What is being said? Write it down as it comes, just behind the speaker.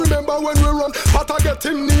remember when we run, but I get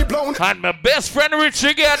him knee blown. And my best friend Rich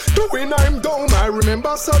again. Doing I'm down, I remember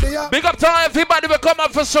Sadia. Big up to everybody will come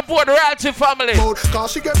up for support the Royalty family.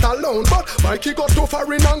 Cause she get alone, but Mikey got too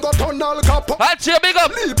far in and got on all cap. I'll see you big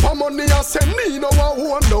up. Leap on money and send me no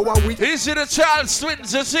one know what we. Easy the child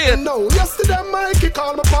twins, you see it. No, yesterday Mikey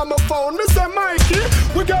called me on my phone. Me say Mikey,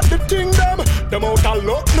 we got the thing them out of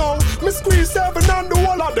luck now. Me squeeze 7 and the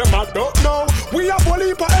whole of them I don't know. We have one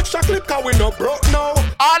heap of extra clip cause we no broke now.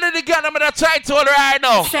 All of the girl I'm gonna title right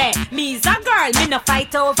now. Say, me's a girl, me no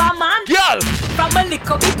fight over man. Girl! From a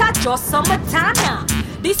little bit of just summertime now.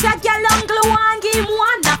 This a girl uncle one game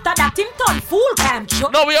one. After that him turn full time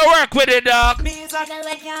joke. No, we work with it, dog.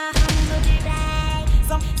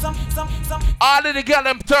 All of the girl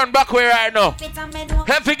them turn back way right now.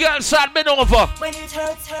 Every girl start bend over.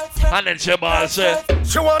 And then she ball say,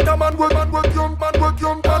 she want a man with young man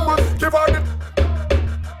with give her it.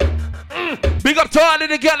 Big up to all of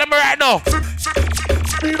the girl them right now.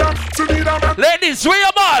 Ladies, where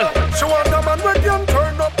you ball? She want a man with young,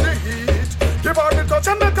 turn up the heat. Give her the touch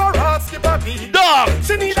and make her heart skip a beat. Dog.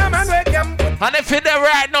 She need a man with young. And if you're there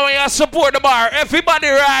right now, you support the bar. Everybody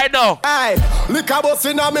right now. Aye, lick a bus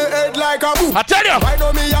in a me head like a boo. I tell you. Why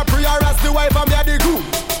don't me a prayer as the wife and me a the group?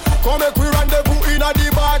 Come make we rendezvous in a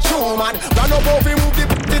the bathroom. And run up off we move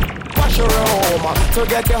the wash your home. To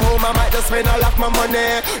get you home, I might just spend a lot my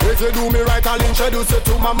money. If you do me right, I'll introduce you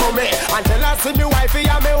to my mommy. Until I see me wifey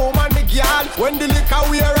and me home and me girl. When the liquor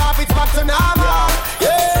wear off, it's back to normal.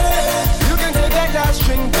 Yeah, you can take that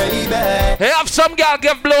string, baby. Hey, have some girl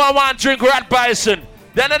give blow and one drink rat bison.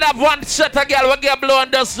 Then I have one set of girl will get blow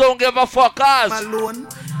and just don't give a fuck us. Alone.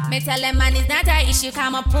 Me tell them man it's not a issue,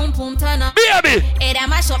 come a pum pum turn up. Baby! Hey, that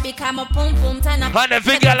mash up become a pum pum turn up. And if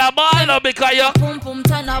you get a ball up because you pum pum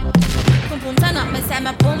turn up. Pum pum turn up, me say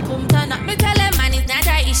me pum pum turn up. Me tell them man it's not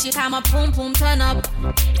a issue, come a pum pum turn up.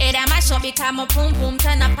 Hey, that mash up become a pum pum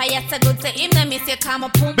turn up. I yes to go to him, then me say come a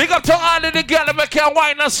pum. Big up to all of the girls that can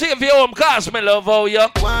wine and save your home, cause me love how you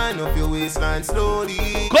Wind up your waistline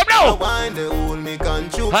slowly. Come now! Wind the whole me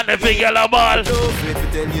control. And if you get a ball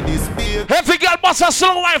every girl must have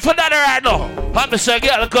slow wine for that right now. I'm say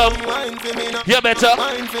girl come. You better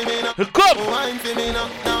come.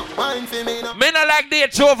 Me not like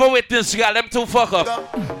dates over with this girl. Them two fuck up.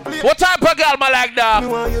 What type of girl me like that?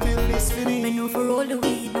 Me know for all the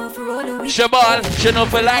weed, know for all the weed. She ball, she know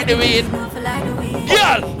for like the weed.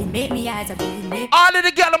 Girl! It make me eyes a bleed. All of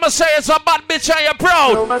the girl I'ma say is a bad bitch and you're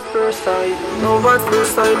proud. No bad first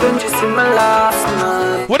sight, don't you see my last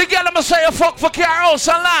night? What the girl I'ma say you fuck for car, house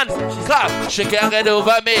and land? Cause she can't get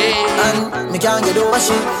over me. And me can't get over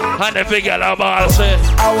shit. And the big girl I'm say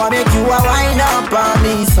I wanna make you a wind up on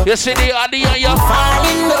me, so you see the audio you fall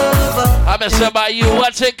in love. I'm say by you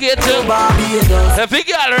what take it to Barbados. the big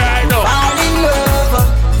girl right now. Fall in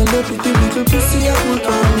love. All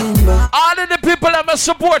of the people that must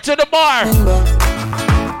support to the bar.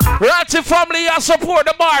 Royalty family, you support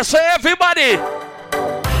the bar. So everybody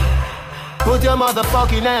put your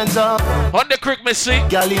motherfucking hands up. on the creek, me see.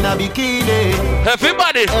 Girl in a bikini.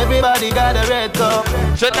 Everybody got a red cup.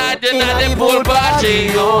 tonight in the pool party.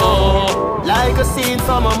 Oh. Like a scene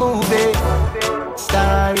from a movie.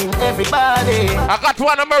 Starring everybody. I got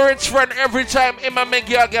one of my rich friend every time him and me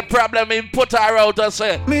girl get problem, he put her out and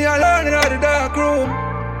say, me alone in the dark room.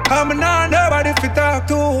 I'm not nobody to talk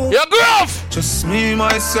to. your groove! Just me,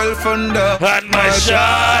 myself, and my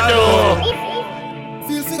shadow.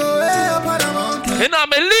 Feel so way up on the mountain. You know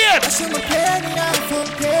me late. I see my pain in my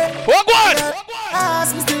foot. What one?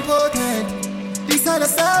 Ask me still potent. These are the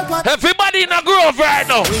sad ones. Everybody in a groove right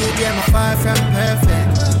now. We get far from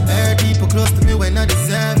perfect. There are people close to me when I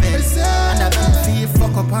deserve it. And I don't feel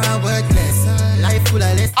fuck up and worthless. Life full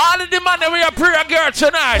of less. All of the man that we are prayer girl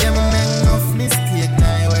tonight. Them men enough mistake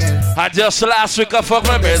now well. I just last week I fucked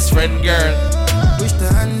my best friend girl. Wish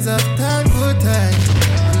the hands of time could turn.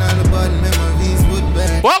 And all the bad memories would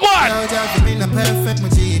burn. What one? Now I've been a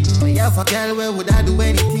perfect G. Me have a girl where would I do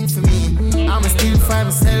anything for me? I'ma still find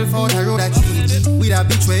myself out the road I cheat. With a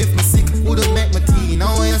bitch where if me sick wouldn't make me tea.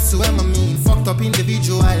 Now I swear I mean fucked up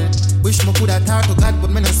individual. Wish me could have talked to God but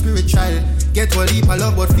me not spiritual. Get what leap I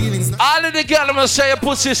love but feelings. All of the girls I'm gonna say you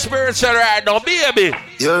pussy spiritual right now, baby.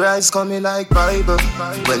 Your eyes coming like Bible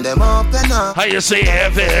when them open up. How you say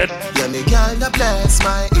heaven? Yeah, me girl that bless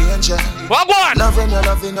my angel. What one? Loving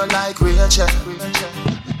you like Rachel.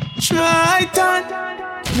 Try on.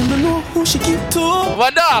 You don't know who she give to.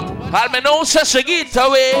 What up? I'll me know say she get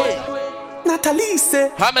away. Natalie say.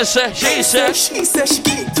 I'ma say she said. She said she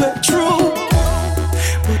get to it true.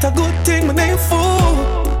 But a good thing my name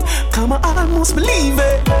for. Come on, I almost believe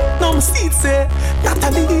it. No, my seat say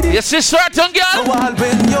Natalie. You see certain girl? I'll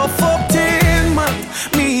bend your foot.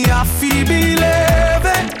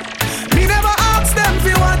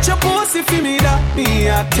 me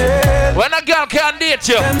I tell. When a girl can't date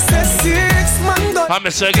you, them say 6 man got.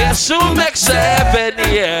 I'm say guess who makes 7,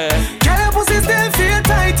 yeah. Girl pussy still feel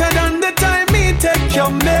tighter than the time me take your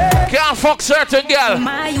man. Can't fuck certain girl.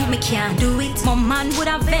 My you me can't do it. My man would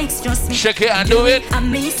have vexed, trust me. She can't do it. I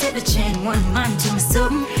may set the chain, one man to me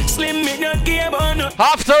something. Slim me not give on.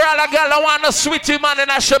 After all, a girl I want a sweetie man in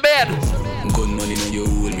a bed. Gun money in your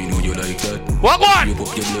hole, me know you like that. What one? You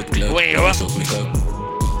pop your blood clot. Wait, what? Suck me cock.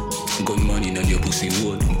 Gun money in your pussy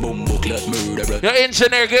hole. Bumbo clot murder. Your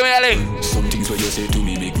engineer, give me a link. Some things what you say to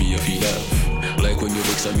me make me a feel laugh. Like when you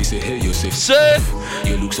vex and me say, hey, you say. Say.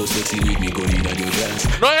 You look so sexy with me going in your dance.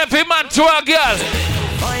 No every man to a girl.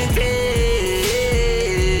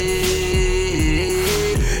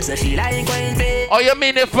 So she like when Oh, you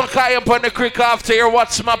mean if I cry up on the creek after your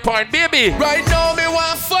what's my point, baby? Right now me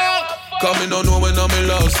want fuck. Come in on know when I'm in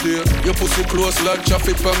last year. Your pussy close like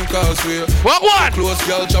traffic on causeway. What? Close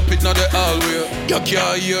girl chop it now the hallway. You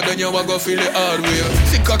can't hear then you a go feel it hard way.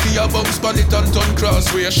 See cocky a bounce pan it and turn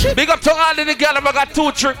crossway. Shit. Big up to all of the girl I got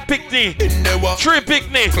 2 picnic. 3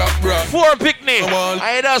 picnic. 4 picnic.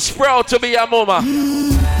 I just proud to be your mama.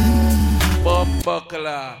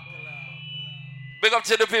 Buckler. Big up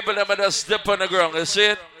to the people that just step on the ground, you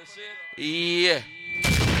see it? Yeah.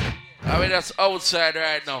 I mean that's outside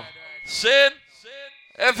right now. See it?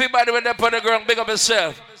 Everybody when they put on the ground, big up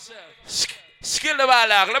yourself. Skill the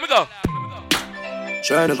ball out. Let me go.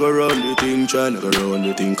 Tryna go round the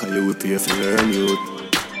thing, cause you will pay for learn you.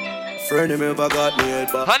 Friend him ever got me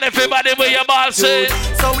head back. And everybody with your ball say.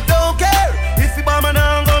 So we don't care if you bomb and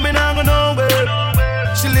I'm going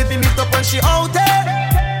nowhere. She living it up and she out there.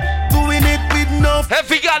 Doing it with no.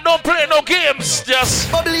 Every girl don't play no games, just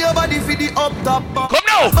bubble your body for the up top. Come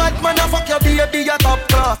now. Bad man, I fuck your baby, your top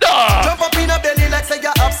class. Jump up in a belly like say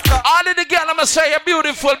you're abstract. All of the girl, I'ma say you're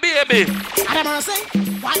beautiful, baby. I'm gonna say,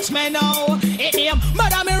 watch me now. Hit me up,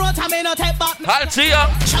 mother me rot, I may not take back. I'll see ya.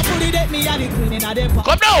 Shabuli date me and the queen in a depot.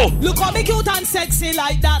 Come now. Look how me cute and sexy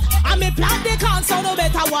like that. And me plan they can't, so no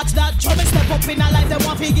better watch that. Show me step up in a life, they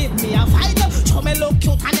want to give me a fight. Show me look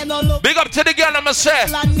cute and them no look. Big up to the girl, I'ma say.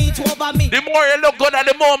 Over me. The more you look good, and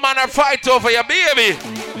the more man I fight over your baby.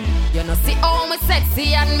 You know see how me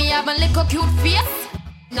sexy and me have a little cute face.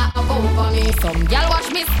 Not over me. Some girl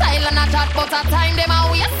watch me style and I thought but a time them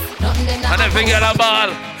a waste. Nothing them and if you get a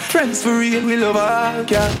ball. Friends for real, we love our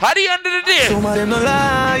girl. At the end of the day, some of them no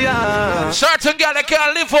lie. Certain girl they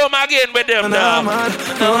can't live home again with them now.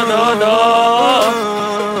 No.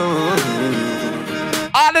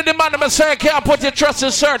 All of the man them say can't put your trust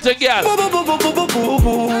in certain girl.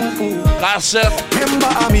 That's it.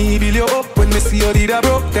 Remember me build you up when me see you did a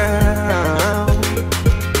broke down.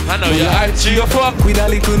 I know you hype to your fuck with a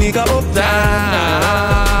little nigga up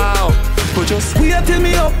down. But just wait till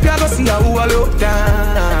me up, you go see how I look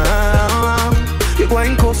down. You go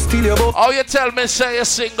and cuss till you both. Oh, you tell me say you're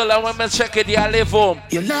single and when me check it, you live home.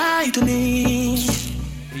 You lie to me.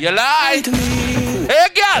 You lie to me. Hey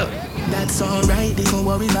girl. That's alright, don't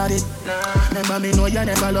worry about it. Remember me know you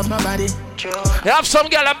never love my body. You have some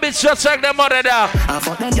girl a bitch just like them mother there. I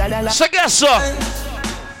fuck them girl so guess so.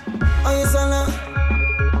 Oh yes I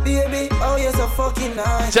baby, oh yes a fucking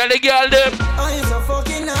night. Tell the girl them. Oh yes a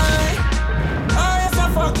fucking night. Oh yes a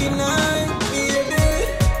fucking night, baby.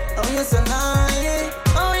 Oh yes a night.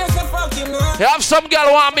 Oh yes a fucking night. You have some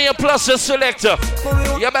girl want me a plus a selector.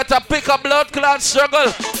 You better pick a blood clot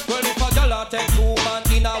struggle. Well if a girl take 2 man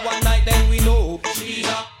in a one night then we know she's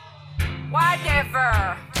a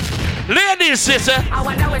whatever. Ladies, sister. I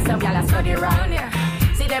wonder where some girl study around here.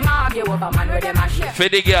 See them argue over man where them a share. For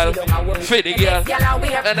the girl. For the girl.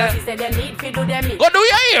 And she said they need to do them. Go do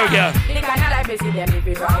your hair, girl. The kind of life you see them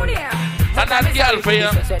live around here. And that girl for you.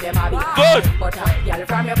 Good. But girl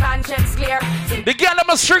from your conscience clear. The girl I'm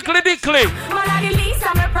a strictly dickly. Man are the least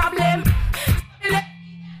of my problem.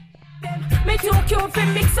 Me too cute for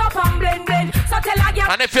mix up and blend. So tell a girl.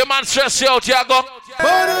 And if your man stress you out, you go.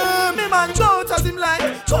 But me man go out as him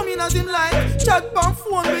like, show me as him like, chat on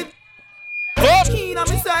phone with.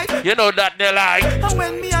 You know that they like. And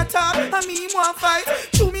when me attack, and me want fight,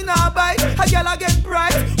 chew me now bite, a girl a get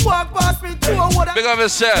bright, walk past me to a water. Big up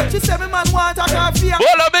yourself. She said me man want a coffee.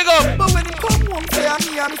 Hold up, big up. But when he come home, say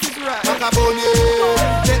me and Mrs. Right. Macaroni,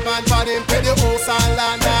 dead man pan him, pay the house and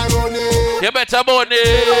land and run it. You better money.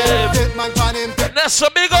 Dead man pan him, that's so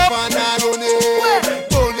big up. And run it.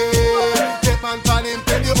 Dead man pan him,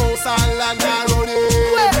 pay the house and land and run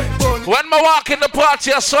it. When I walk in the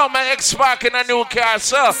party, I saw my ex park in a new car,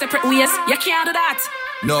 sir. Separate ways, you can't do that.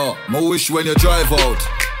 No, my wish when you drive out,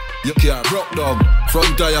 you can't broke down.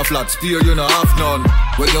 Front tire flat, spear you no have none.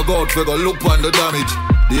 When you go out, we go look on the damage.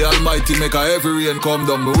 The Almighty make a heavy rain come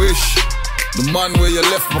down. My wish The man where you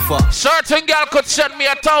left me for. Certain girl could send me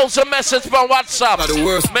 1,000 messages per WhatsApp. Not the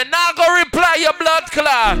worst. Me not go reply your blood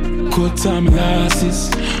clot. Good time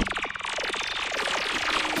glasses.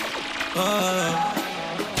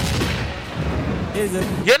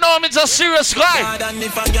 You know I'm a serious guy. And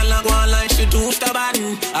if a girl go online, she too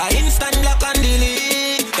stubborn. I instant block and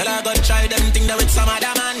delete. Tell her go try them thing that with some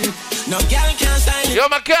other man. No girl can style it. Yo,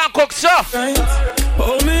 I can't cook, sir.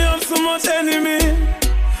 Oh, me have so much enemy.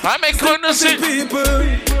 I make goodness it. People.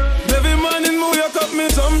 Every morning, you cut me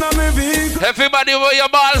some na me big. Everybody where your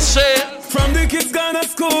ball say. From the kids gone to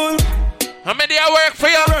school. How many I work for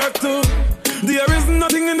you? Work too. There is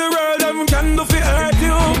nothing in the world that can do for hurt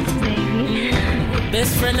you.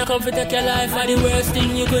 Best friend, I come to take your life for the worst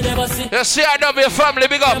thing you could ever see. You see, I know your family,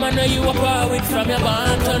 big up. I know you walk with from your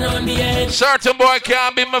band, turn on the edge. Certain boy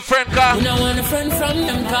can't be my friend, car. You don't want a friend from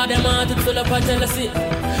them, cause them heart to fill up a jealousy.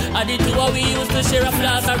 I did two we used to share a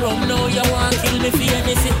flask of rum. Now you want to kill me for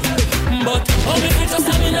anything. But how me fit just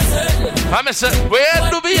I'm innocent. I'm innocent. Where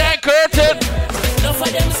do we ain't curtain? Enough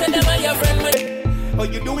of them say them are your friend with. How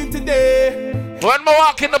you doing today? When I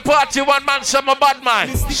walk in the party, one man say I'm a bad man.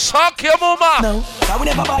 Suck your mama. No, I will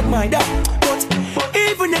never bad mind that. But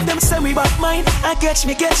even if them say me bad mind, I catch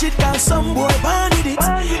it, cause some boy born with it.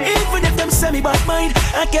 Even if them say me bad mind,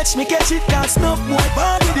 I catch it, cause no boy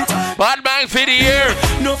born with it. Bad man for the year.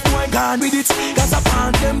 No boy gone with it, cause I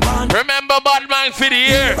found them born. Remember bad man for the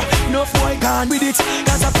year. No boy gone with it,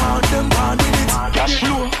 cause I found them born with it.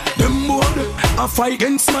 Them boy, I fight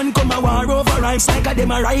against man, come a war over rhymes like a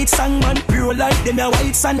them a right song, man. Pure like them a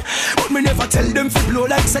white sun. But me never tell them to blow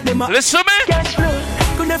like said them a listen to me.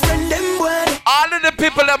 Couldn't friend them boy. All of the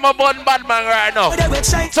people that are born bad man right now.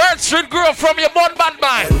 Third Street girl from your born bad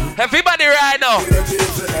man. Everybody right now.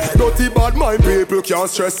 Dirty bad mind people can't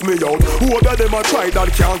stress me out. Whoever them a try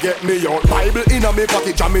that can't get me out. Bible in a me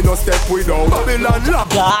pocket and me no step without. Babylon lock.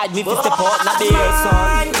 God, me 50 pot na the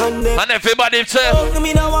son. And everybody say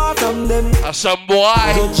me no want from them. Some boy.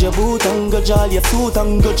 Judge your boot and go jolly your suit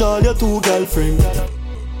and go jolly your two girlfriend.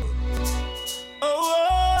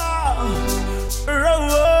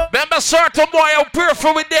 Remember certain boy how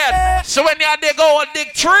fearful with them. So when you dig go and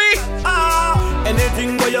dig tree,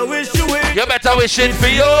 anything where you wish you will. You better wish it for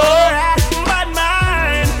you. Bad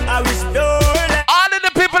mind, I wish you. All of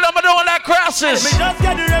the people that don't like crosses. Me just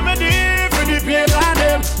get the remedy for the pain on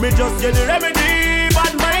them. Me just get the remedy.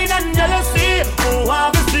 Bad mind and jealousy. Oh,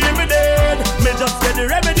 have you seen me dead? Me just get the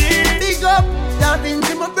remedy. Big up, loving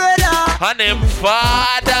to my brother. And him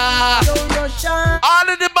father. All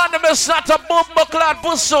of the man them is not a bumbo clad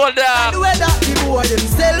pussy holder. Where that the boy them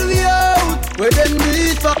sell we out. Where them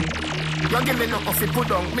need for. You give me no coffee put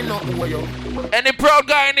down, me no owe you. Any proud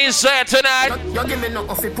guy in his tonight? You give me no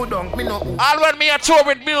coffee put down, me no owe. All when me a tour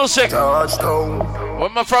with music. Touchdown. Where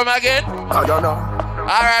am I from again? I don't know.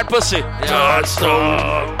 Alright, pussy.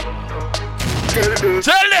 Touchdown.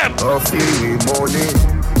 Tell them. Coffee money.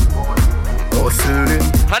 Hustling.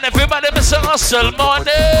 And everybody be say hustle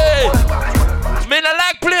money. Me no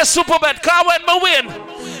like play super bad, cause when me win.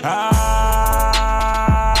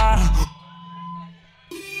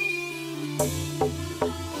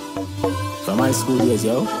 From my school days,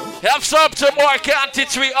 yo. Have something more can't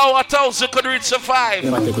teach me how 1,000 could reach a 5.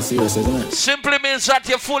 You might take it serious, isn't it? Simply means that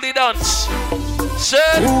you're fully done. Say,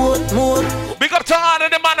 big up to all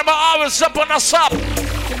of the man I'm always up on the sub.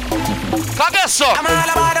 Come get some. I'm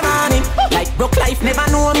all about the money. Like broke life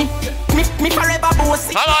never know me. Me forever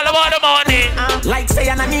bossy. I'm all about the money. Like say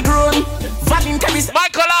I'm a Negro.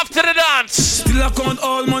 Michael after the dance. Still I count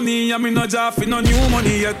all money. I mean no job for no new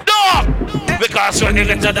money yet. No! Because when you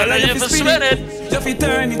get to the line, you spin it. Just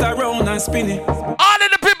turn it around and spin it. All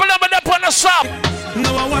of the people that are up on the sub.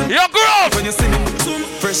 No I want your growth. When you sing it.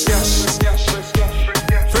 Fresh cash.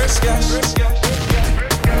 Fresh cash.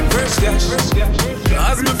 Fresh cash.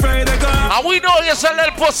 As my friend I got. And we know you're a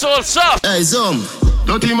little pussy also. Hey, Zoom.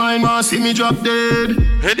 Dirty mind want see me drop dead.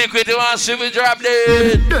 Iniquity want see me drop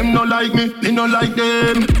dead. Them no like me no like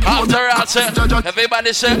them. After all say,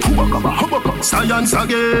 everybody say science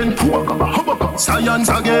again. Science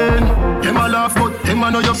again. Them a laugh but them a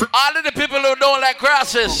know your friend. All of the people who don't like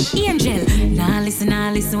crosses. Angel, nah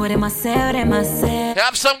listen what them a say, You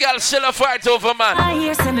have some girls still a fight over man. I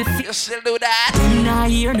hear some you still do that. Nah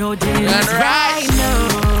hear no dance right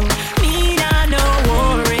now. Me nah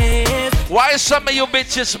no worries. Why some of you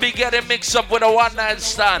bitches be getting mixed up with a one-night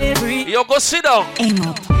stand? You go sit down. Aim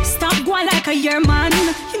up. Stop going like a year man.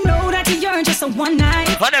 You know that you're just a one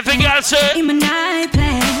night. What if you girl say? In my night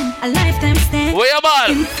plan, a lifetime stand. Where you ball?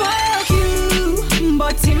 Him fuck you,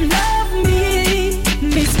 but him love me.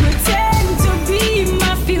 Miss pretend to be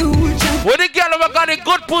my future. When the girl ever got it good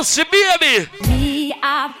good pussy, baby. We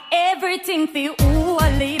have everything for all.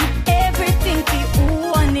 Everything for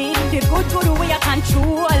all. The good way I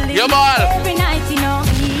control it. Yeah, man. Every night, you know,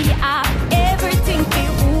 we have everything for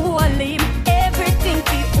all. Everything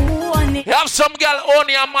for all. You have some girl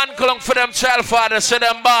only a man clung for them child father, say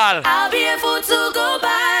them ball. I'll be a fool to go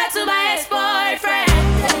back to my ex-boyfriend.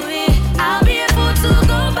 I'll be a fool to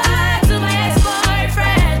go back to my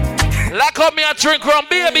ex-boyfriend. Lock up me a drink rum,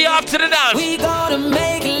 baby, after the dance. We gotta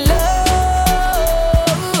make love.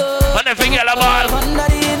 And if you get a ball, under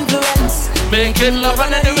the influence. making love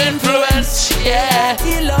under the influence, yeah.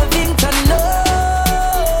 You loving to know.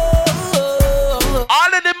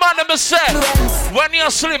 All of the man them say, when you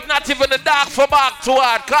sleep, not even the dark for back to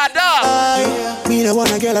hard, cause dog. Me no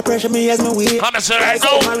wanna get a pressure me as my way. Come and say right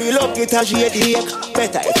now. I really love it as she a dick.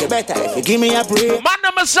 Better if you give me a break. Man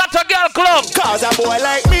them is at a girl club. Cause a boy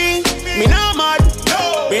like me no mad.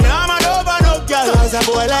 No. Me no mad over no girl. Cause a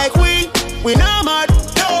boy like we no mad.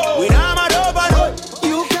 No. We no mad over no.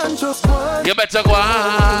 You can just one. You better go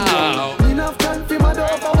out. Enough time for my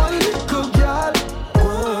dog for one little girl.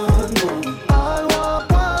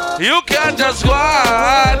 You can't just go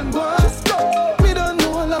on. We don't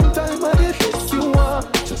know a long time I did this you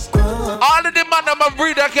want. Just go on. All of the man them a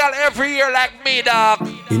breed a girl every year like me, dog.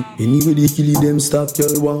 Anyway they kill them stop,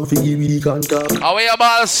 girl want to give me the contact. How are you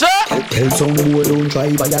about, sir? Tell some boy don't try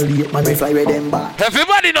violate, man we fly with them back.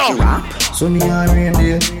 Everybody know. So me a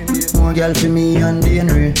reindeer, more girl for me and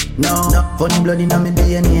DNA. No, funny blood in my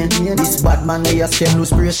DNA. This bad man they a scam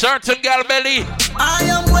loose brace. Certain girl belly. I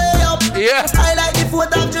am way up. Yeah. I like the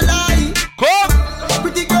 4th of July. Come.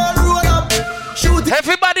 Pretty girl roll up. Shoot it.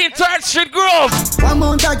 Everybody in 3rd Street Grove. One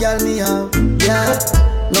month a girl me out. Yeah.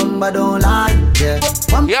 Number don't lie. Yeah.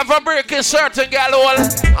 You have a break in certain girl hole.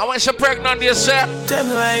 And when she pregnant, you say, tell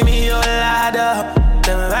me why me your lad up.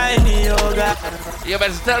 Tell me why me your guy. You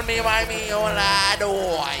better tell me why me your lad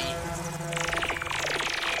boy.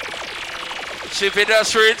 See if it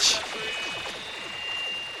does reach.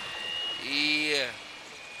 Yeah.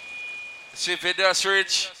 See if it does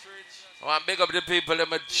reach. I want to big up the people that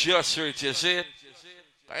might just reach, you see it?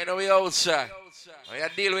 I know we outside. We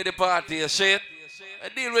deal with the party, you see it? I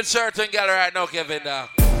deal with certain gal right now, Kevin.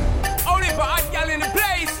 Only for hot gal in the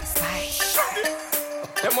place.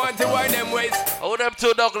 Them want to wind them ways. How them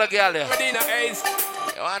two dog like gal there? Medina Ace.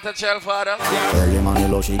 You want a child father? Early money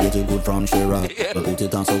low, she get it good from she rock. Yeah. But put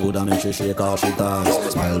it on so good and make she shake how she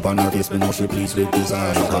talks. Smile upon her face, me know she pleased with this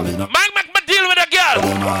eyes. Make me deal with a girl.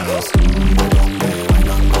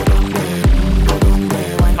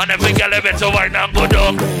 And every girl ever to wind and go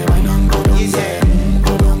down.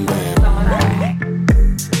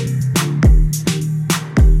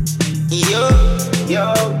 Yo.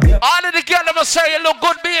 All of the girl ever say you look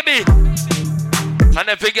good, baby. And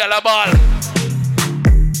every girl a ball.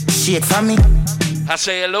 Shake for me. I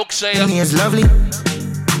say you look, say you. It's lovely.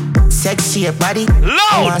 Sexy body. Loud.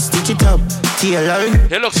 I want to stitch it up. Taylor.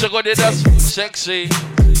 You look so good, it does. Sexy.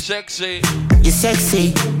 You're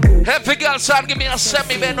sexy. Every girl start give me a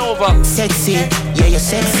semi bend over. Sexy. Yeah, you're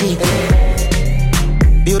sexy.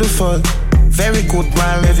 Beautiful. Very good,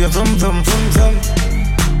 man. Love your vroom, vroom, vroom, vroom.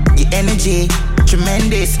 Your energy.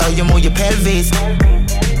 Tremendous. How you move your pelvis.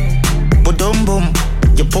 Boom, boom.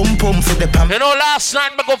 Your pum pum for the pump. You know, last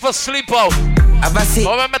night I go for sleep out. Have I seen?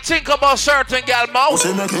 But when I think about certain girl mouth,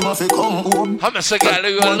 I'm a say girl,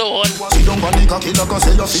 you alone.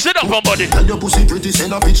 Sit up, somebody. Tell your pussy pretty,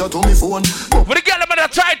 send a picture to me phone. With the girl, I'm at a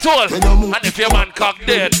title. And if your man cock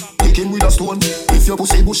dead, kick him with a stone. If your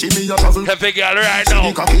pussy bushy, me a travel. Every girl right now.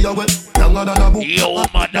 Yo,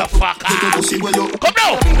 motherfucker. Come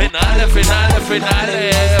now.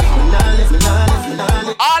 Finale.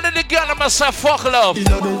 All of the girl, I'm a say fuck love.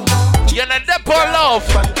 You're not there for love.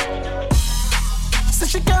 So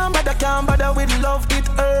she can't bother with love, it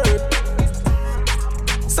hurt.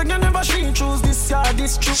 So you never she choose this yard,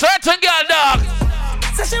 this truth. Certain girl, dog.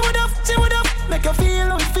 So she would have, make her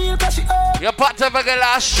feel cause she hurt. Your part of a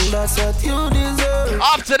galash. That's what you deserve.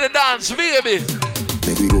 After the dance, baby.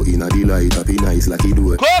 Make we go in a delight, happy nice like you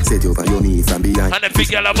do it. Come. Set you for your knees from behind. And the big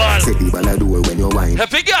girl a ball. Set the ball a door when you whine. The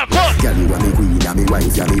big girl, come. Girl, you are me queen, and me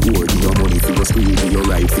wife, you are me board. Give your money for your school, for your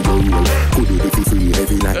right, for your rule. Could do it for free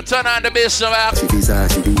every night. You turn on the bass now. She be sad,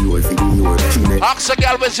 she be yours, she be yours. Ask a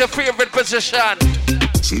girl, what's your favorite position?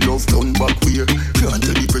 She love turn back weird. Can't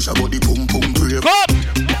tell the pressure, but the pum pum brave. Come.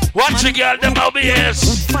 Watch the girl, them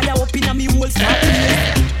OBS. Fire up in a me whole start.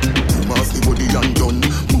 Boom off me body and done.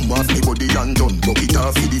 Boom off me body and done. Buck it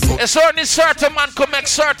off for the fuck. It's only certain man can make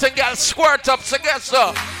certain girls squirt up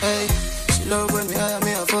together. Hey, she love when me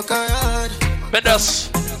a fuck her hard. But us.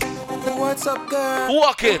 Why What's up, girl?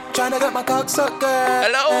 Walk it. Tryna get my cock sucked, girl.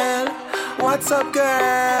 Hello. What's up,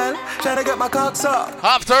 girl? Tryna get my cock sucked.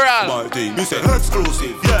 After all. My thing, me say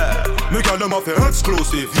exclusive, yeah. Me call them off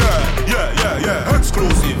exclusive, yeah.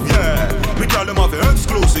 Exclusive, yeah. Me call them off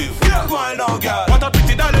exclusive, yeah. Why now, girl? What a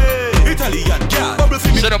pretty dolly, Italian girl. Bubble for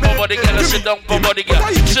me. Sit up, body girl. Sit down, body girl.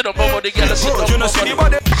 Sit up, body girl. Sit down, body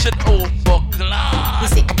girl. Sit over glass. You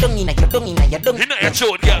say I don't inna your dung. Inna your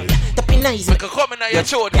throat, girl. Tapping nice. Make a come inna your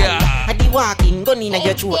throat, girl. I be walking, gun inna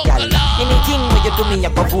your throat, girl. Anything where you do me, I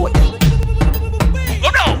go vote. Go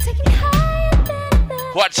now.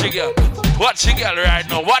 Watch you, girl. Watch you, girl, right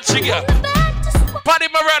now. Watch you, girl. Paddy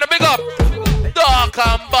Marana, big up. Dark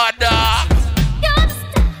and bad.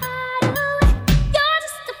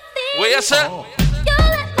 What you say?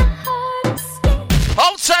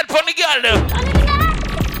 Outside for the girl, them.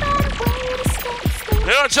 You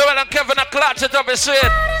know, Joel and Kevin are clutch it up, you see it.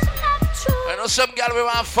 I know some girl we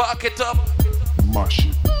want to fuck it up. Mash.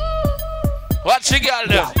 Watch the girl,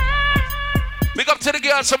 them. Big up to the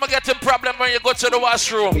girls, some are getting problem when you go to the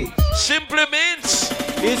washroom. Simply means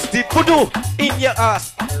it's the pudu in your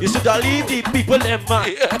ass. You should leave the people them,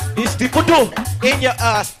 man. Yeah. It's the pudu in your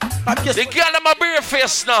ass. The girl them a bare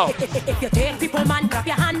face now. If you take people, man, clap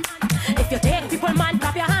your hand. If you take people, man,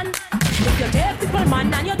 clap your hand. If you take people,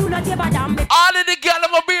 man, and you do not give a damn. All of the girl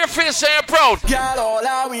them a bare face, say you're proud. Girl, all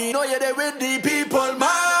I we know you there with the people,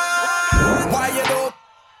 man. Why you do?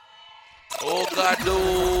 Oh God, no.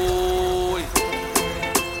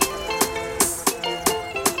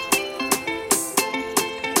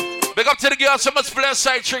 Big up to the girls, so much play a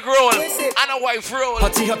side trick role and a wife role.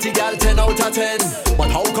 Hotty girl, 10 out of 10.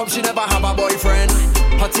 But how come she never have a boyfriend?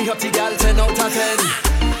 Hotty girl, 10 out of 10.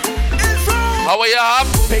 How are you have?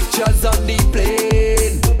 Pictures on the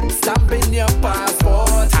plane, stamping your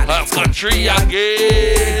passport. Half country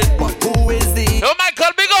again. But who is the? Yo,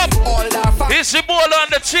 Michael, big up. All that he's the ball on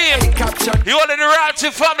the team. You all in the Royalty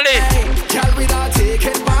family. Girl, we not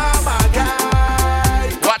taking mama guy.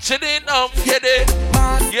 Watch it in, get it.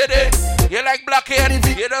 You there? You like blackhead?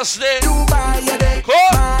 You just there? Dubai, you there?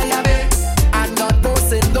 Miami. I'm not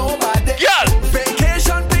bossing nobody. Girl!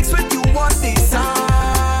 Vacation pics with you on the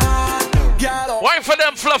sun. Girl! Why for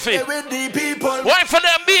them fluffy? With the people. Why for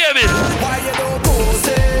them baby? Why you don't post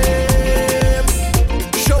him?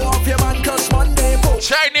 Show off your man crush Monday post.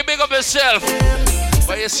 Shiny, big up yourself.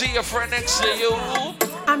 But you see your friend next to you.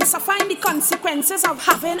 I'm suffering the consequences of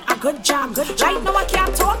having a good job. Right now I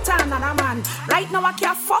can't talk to another man. Right now I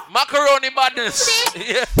can't fuck. Macaroni badness.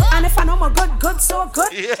 Yeah. And if I know my good, so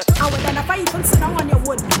good. Yeah. I would then if I even sit down on your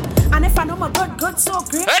wood. And if I know my good, so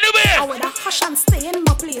great. Anyway. I would hush and stay in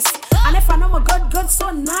my place. And if I know my good,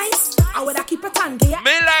 so nice. I would keep it on there.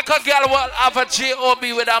 Me like a girl will have a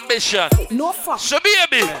J.O.B. with ambition. No fuck. So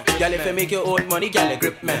baby. Girl, if you make your own money, girl,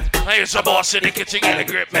 grip me. I use a boss in the kitchen, girl,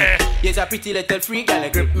 grip me. You're a pretty little free, girl,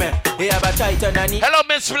 grip me. You have a tight on knee. Hello,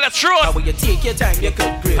 Miss Letron. When you take your time, you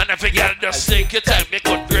could grip. And if you girl just take your time, you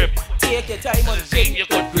could grip. Take your time on thing, you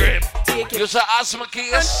could grip. Take Use an asthma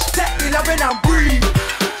case. Take the loving and breathe.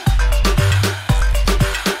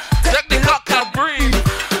 Take the cock and breathe.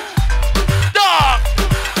 Dog.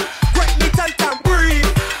 Break me tight and breathe.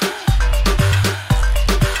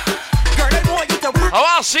 Girl, I want you to breathe. I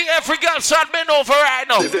want to see every girl start bend over right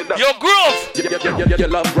now. Your groove. You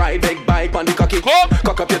love ride big bike on the cocky. Come.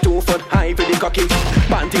 Cock up your 2 foot high for the cocky.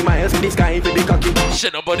 Panty miles in the sky for the cocky.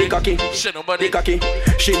 Shit nobody. Cocky. Shit nobody. The cocky.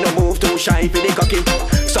 She no move too shy for the cocky.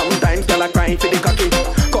 Sometimes girl I cry for the cocky.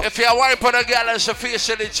 If you wipe on a girl and she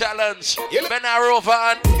facially challenge, bend her over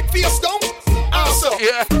and face down. Awesome.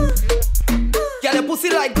 Yeah. Girl, your pussy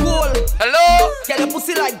like gold. Hello. Girl, your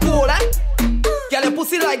pussy like gold, eh? Girl, your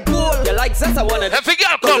pussy like gold. You like sex? I wanna. Every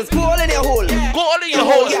girl come. It's gold in your hole. Gold in your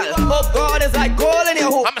hole. Oh God, it's like gold in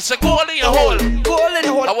your hole. I'm say gold in your hole. Gold in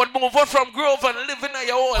your hole. I would move on from Grove and live in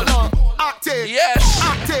your hole. Active. Yes.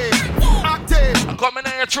 Active. Active. I'm coming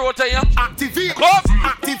in your throat, you. Activate. Come.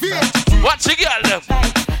 Activate. Watch the girl them.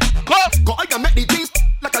 Come. Go I make the things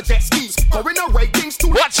like a jet skis. Going away things to.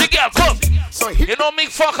 Watch the girl come. So you know me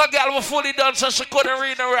fuck a girl with fully done so she couldn't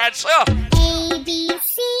read and write. So A, B,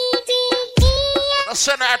 C, D, E, I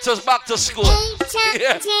send her to back to school.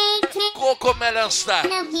 Yeah. Coco Melon style.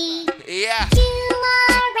 Yeah.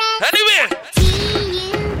 Anyway.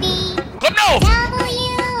 Come now.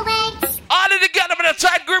 All of the girls in a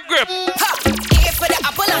tight grip. A for the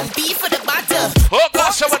apple and B for the butter. Oh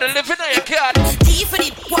gosh, somebody living in your car. D for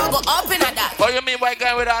the one go up in a that. What you mean white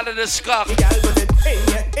guy with all of this cock? Hit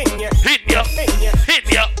ya.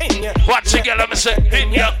 Watch the girl, let me say,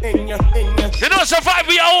 hit ya. You know, survive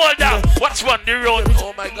we are older. Watch one the road.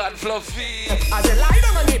 Oh my God, fluffy. I'm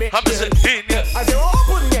saying, hit ya.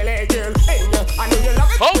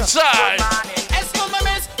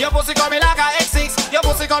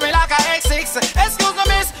 coming like a X6. Excuse me,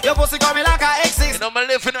 miss, your pussy coming like a X6. You know me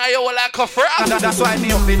living in you like a frog. That's why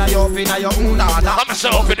me up in your nah. I'm so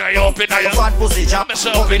up in your fat pussy chop. I'm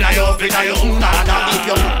so up in your nah.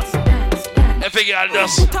 If you every girl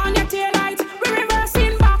does. Put on your tail light, we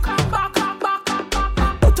reversing back.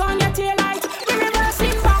 Put on your tail light, we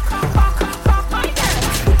reversing back.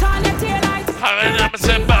 Put on your tail light. I'm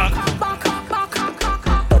saying back.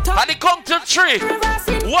 And it come to 3.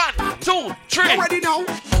 1, 2, 3. Ready now?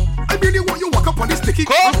 I really want you walk up on this sticky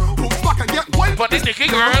girl. Push back and get wild. On this sticky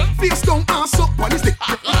girl. Face down, ass up on this sticky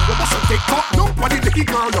girl. You must take top down on this sticky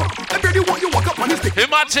girl. I really want you walk up on this sticky.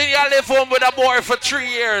 Imagine you live home with a boy for 3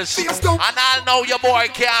 years. And I know your boy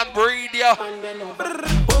can't breathe you.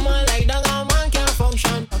 woman like that, a man can't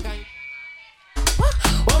function.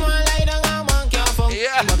 Woman like that, a man can't function.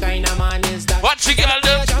 Yeah. What kind of man is that? What you gonna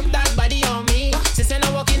do? Drop that body on me. She say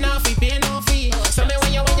no walking off, he pay no fee. So me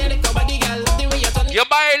when you lick up body, girl, the way you turn. You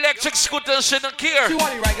buy electric scooter, she don't care. She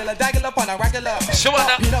want it regular, daggler on a regular. She want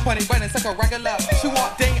that. Peanut on it, when it's like a regular. She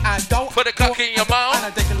want thing and don't. Put the cock in your mouth.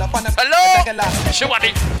 And a daggler on a hello? She want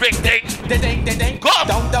it big thing. Ding. Go.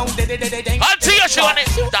 Don't, ding. Until you she want it.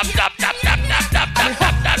 Tap.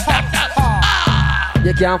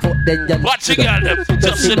 You can't fuck then, Jan. Watch you girl them.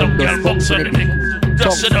 Just sit down, girl, bounce on the thing.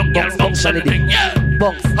 Just sit down, girl, bounce on the thing. Yeah.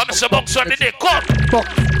 Bounce. I'm a bounce on the dick. Come.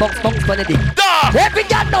 Bounce on the dick. Stop. Every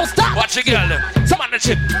girl now stop. Watch you girl them. Manage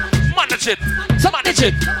it.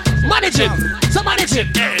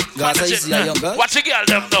 Watch you girl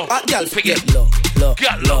them now. Girl, forget love.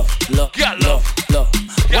 Girl love.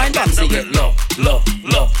 Wine back, say get love.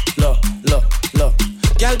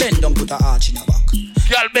 Girl bend down, put a arch in your back.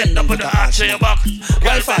 Girl bend down, put a arch in your back.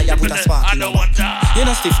 Girl fire, put a spark in your back. You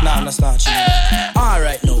no stiff now, no starch.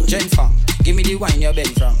 Alright now, Jen fam, give me the wine you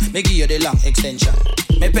bend from. Me give you the long extension.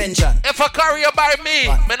 Me pension. If I carry you by me,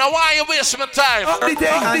 man, I want you waste my time.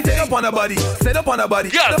 Sit up on a body. Sit up on a body.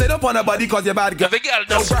 Girl. Sit up on a body cause you're bad girl. Every girl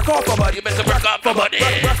does. Break off a body. You better break off a body.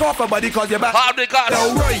 Break off a body cause you're bad. How they got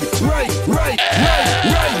Now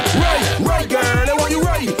right, girl. I want you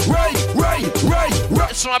right.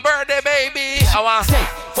 It's my birthday, baby. I want say,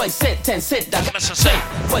 voice set, 10 set, that got say.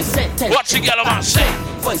 Voice set, 10. What you girl I want say?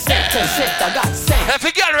 Voice set, 10 set, that got say.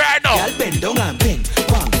 Every girl right now. Girl bend down and bing,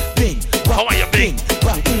 bang. How are you bing?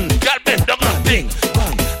 Girl bend down and bing.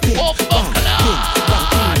 Oh, fuck it.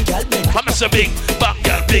 Girl bend. I'm a bing, bang,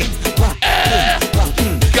 girl bing.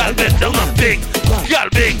 Girl bend down and bing. Girl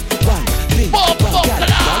bing. Oh, fuck it.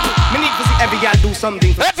 Me need to see every girl do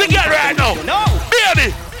something. Every girl right now. No.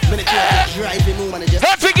 Baby.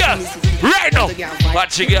 Every girl right now.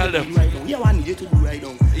 Watch your girl them.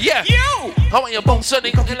 Yeah. You. How want you bounce on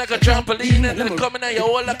it like a trampoline and then coming at your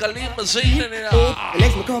hole like a limousine.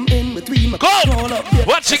 Legs me come in between my go.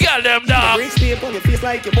 Watch your girl them dog. Stay up on your face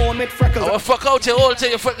like you're born with freckles. I will fuck out your hole till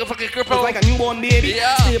you fucking cripple. Like a newborn baby.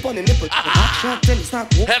 Yeah. Stay up on the nipple.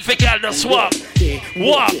 Every girl just walk.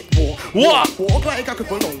 Walk like a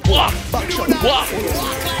cripple. Walk.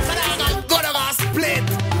 Go to our split.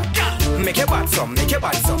 Make your bad some. Me a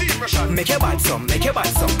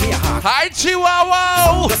heart. Hi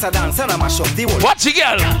Chihuahua. Just a dance and I mash up the world. Watch your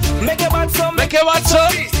girl. Make your bad some.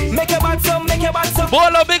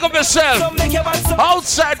 Bolo, big up yourself. Make your bad some.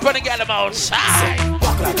 Outside, put the girl them outside.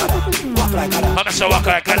 Walk like a dog. I'm so walk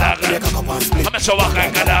like a dog.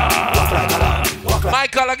 My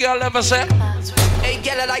color girl never say. Hey,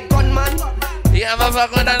 girl, I like gunman. You ever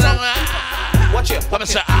fuck with a dog? Watch it. I'm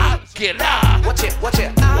so killer. Watch it.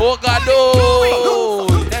 Oh God, no.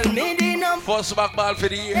 First back ball for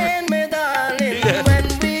the year. And me darling, when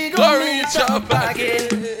we go reach up again,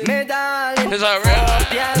 me darling, it's a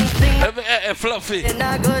real fluffy.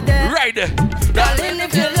 Right there. Darling,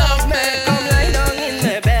 if you love me, come lie down in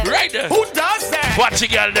my bed. Right there. Who does that? Watch your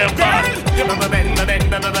girl them.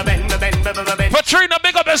 Patrina,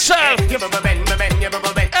 big up yourself.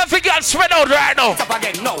 Every girl spread out right now.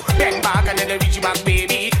 Bend back and then reach back,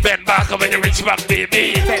 baby. Bend back and then reach back,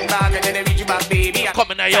 baby. Bend back and then reach back, baby.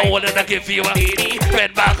 Come in your hole and I give you a baby.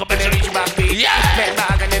 Bend back and then reach back, baby. Yeah. Bend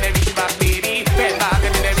back and then reach back, baby. Bend back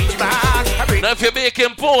and then reach back. Now if you're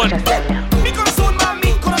making porn, mi corazón,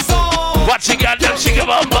 mami, corazón. watch your girl them shake your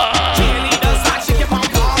bumper. Cheerleaders, I shake your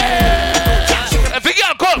bumper. Every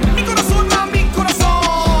girl come. Mi corazón, mami,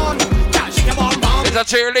 corazón. Shake your bumper. It's a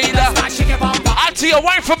cheerleader. Shake your bumper. Auntie, you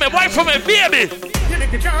wine from me, baby.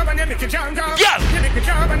 Yeah.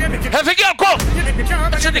 Every girl come.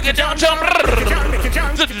 Let's take it down, jump.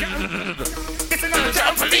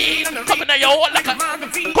 Trampoline. Come in your hole like a.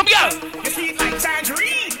 Come here.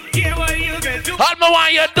 All I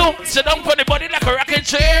want you to do, sit down for the body like a rocking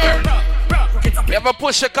chair. You ever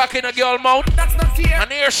push a cock in a girl mouth?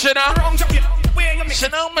 And here she now.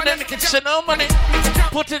 Cinnamon.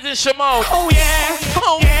 Put it in your mouth. Oh yeah.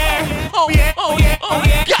 Oh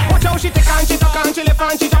yeah. Watch how she take and she tuck and she left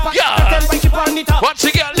and she drop her. Then when she pound it up. What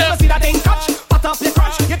you got left? See that thing catch? Pat up your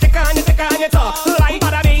crotch. You take and you talk. Like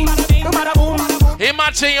bada bing, bada boom.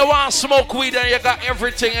 Imagine you want to smoke weed and you got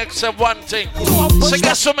everything except one thing. So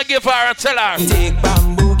guess what I give her and tell her? Take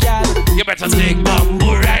bamboo, girl. You better take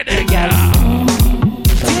bamboo right there, girl.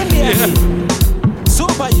 Yeah.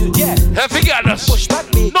 Super you, yeah. Have you got us? Push back,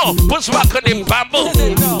 baby. No, push back on the bamboo.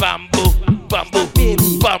 Bamboo.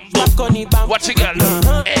 What you got?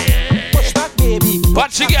 Push back, baby.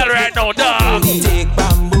 What you got right now, dog? Take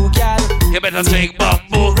bamboo, girl. You better take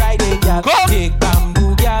bamboo. Right there, girl. Go. Take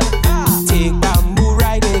bamboo, girl. Take bamboo,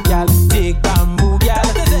 right there, girl. Take bamboo, girl.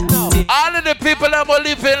 All of the people that will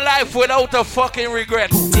live in life without a fucking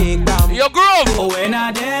regret. Take bamboo. Your groove. Oh, when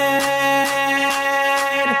I dead.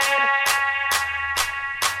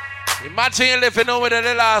 Imagine you living on with a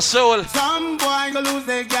little soul. Some boy gonna lose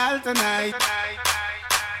their gal tonight.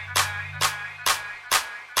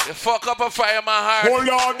 You fuck up and fire my heart. Hold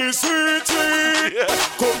on the city.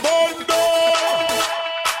 Come on down.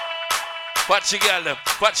 What you got them?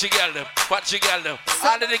 What you got them? What you got them?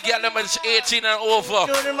 All of the gal them is 18 and over. All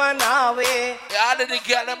of the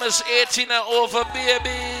gal them is 18 and over,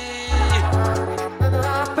 baby.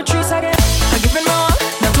 Patrice again. I give him all,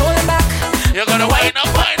 not holding back. You're gonna wind up.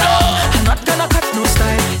 I'm not gonna cut no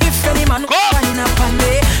style. If any man go winding up on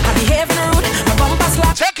me, I behave rude. My bumper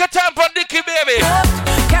slap. Take your time for Dickie, baby.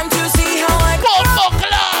 Can't you see how I go?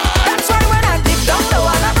 That's why when I dig down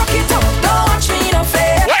low and I rock it up, don't watch me no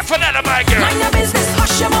fair. Wait for that, my girl. Mind your business,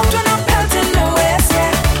 hush your mouth when I'm pelting the waist,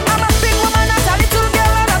 yeah. I'm a big woman, not a little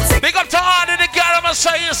girl, and I'm sick. Big up to all of the girl, I'ma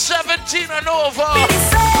say you're 17 and over.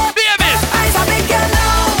 Baby. Eyes are big girl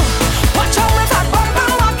now. Watch out with that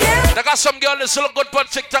bumper walking. I got some girl that's look good on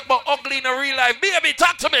TikTok but ugly in the real life. Baby,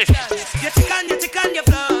 talk to me. You chicken, you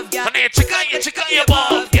love, yeah. And you chicken, you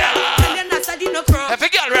ball, yeah. Have a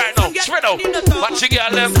girl right now, spread out. Watch your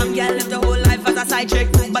girl live. Some girl live the whole life as a side chick,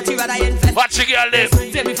 but you rather invest. Watch your girl live.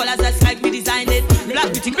 Baby, full of sex like we designed it.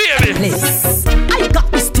 Black beauty, baby. I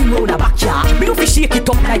got this thing round the backyard. Me don't fi shake it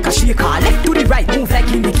up like a shaker. Left to the right, move like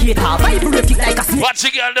indicator. Vibrate it like a snake. Watch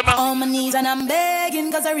your girl live. On my knees and I'm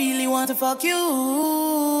begging, cause I really want to fuck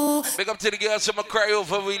you. Big up to the girls, so I'ma cry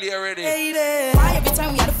over really already. Baby, why every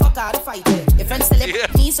time we had to fuck out to fight it? Your friends tell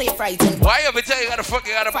about me, so you're frightened. Why every time you gotta fuck,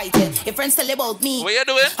 you gotta fight it? Your friends tell about me. What you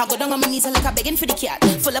doing? I go down on my knees and like I'm begging for the cat.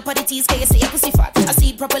 Full up of the teeth, cause you say your pussy fat. I see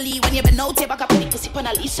it properly when you been out, you back up with the pussy on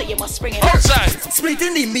a leash, so you must bring it outside. Split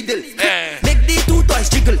in the middle. Yeah. Make the two toys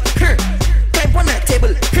jiggle. Climb on the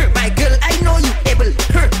table. My girl, I know you able.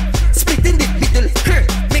 Split in the middle.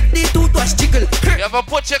 Make the two toys jiggle. You ever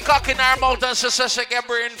put your cock in her mouth and she get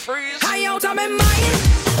brain freeze? High out of my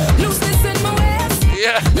mind. Looseness in my waist.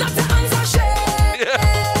 Yeah. Not the hands are shake.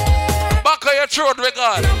 Yeah. Back of your throat, we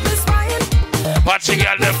got. Watch you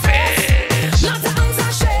get the face. Not the hands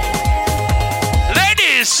are shake.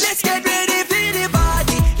 Ladies. Let's get ready for the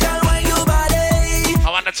party. Girl, why you body? I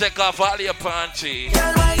want to take off all your panties.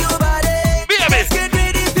 Girl, why you body? Baby. Let's get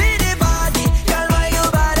ready for the party. Girl, why you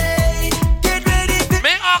body? Get ready for.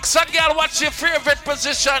 Me ask a girl what's your favorite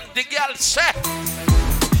position. The girl say.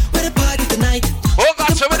 Where the party tonight? Oh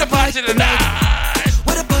God, so where the party tonight?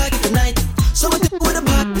 Where the party tonight? So where the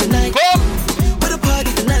party tonight? Go. Where the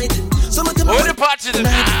party tonight? So where the party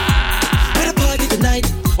tonight? Where the party tonight?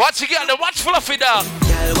 Watch you girl, watch Fluffy dog.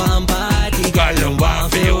 Girl want party, girl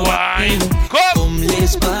want feel wine. Come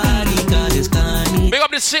let's party, cause it's carny. Big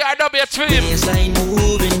up the CRW team. Baseline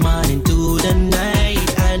moving morning to the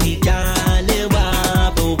night, and the girl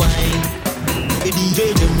want to wine. The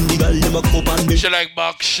DJ them, the girl them a come up and me. She like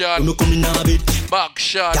back shot. No come in a bit. Back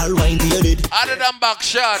shot. Girl wine to your head. Other than back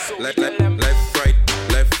shot. Left,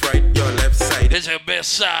 right, your left side. This is your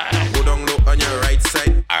best side. Go down low on your right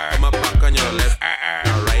side. I'm a back on your left.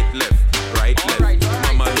 Right, left.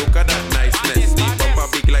 Mama, look at that niceness. The bumper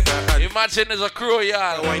big like a hand. Imagine there's a crew,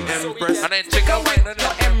 y'all. Wine empress. And then take a wine on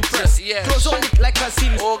the empress. Yes. Close on it like a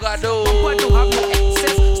sim. Oh God,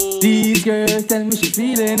 These girls tell me she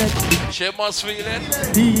feeling it. She must feel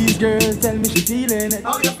it. These girls tell me she feeling it.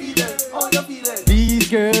 How you feeling? These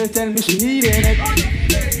girls tell me she needing it.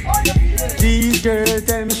 These girls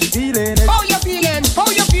tell me she feeling it. How you feeling?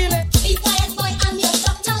 Be quiet, boy, I'm your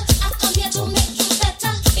doctor. I come here to make you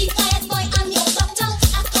better. Be quiet, boy, I'm your doctor.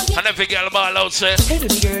 I come here. And every girl ball out say. Hit the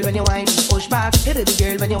girl when you whine, push back. Hit the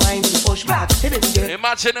girl when you whine, push back. Hit the girl.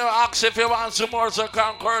 Imagine you ask if you want some more, so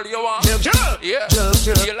can't curl you want. Jump. Yeah.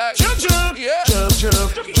 Jump. You like? Jump. Yeah.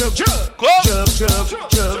 Jump. Go. Jump.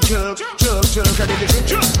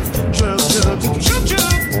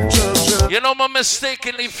 You know know I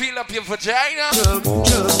mistakenly feel up your vagina.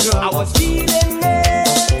 I was feeling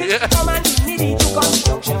it. Yeah. Come on, need to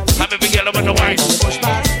construction. Have a big yellow on the wine.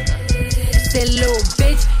 Say, little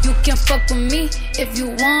bitch, you can fuck with me if you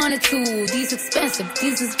wanted to. These expensive,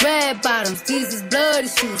 these is red bottoms, these is bloody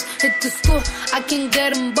shoes. Hit the school, I can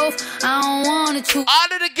get them both, I don't wanna choose.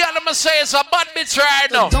 All of the girl I'ma say is a butt bitch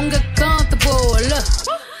right now. Don't get comfortable, look,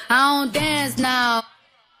 I don't dance now.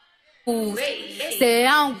 Say,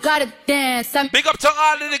 I don't gotta dance. Big up to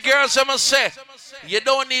all of the girls I'ma say, you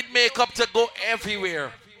don't need makeup to go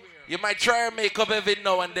everywhere. You might try makeup every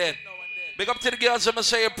now and then. Big up to the girls I'ma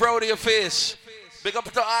say you're proud of your face. Big up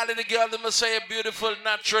to all of the girls I'ma say you're beautiful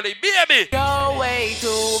naturally. Baby! You're way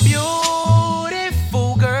too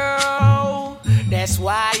beautiful, girl. That's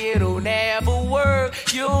why it'll never work.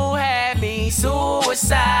 You had me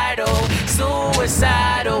suicidal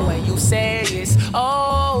when you say it's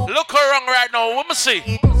oh. Look around right now, let me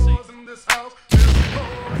see.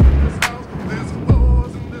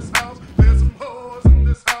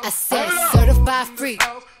 I said certified free,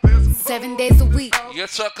 7 days a week. You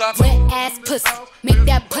suck up. Wet ass pussy, make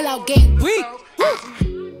that pull out game weak.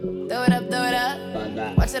 Throw it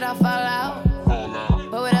up, watch it all fall out.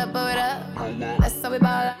 Blow it up, that's how we ball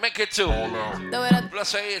out. Make it two. Throw it up,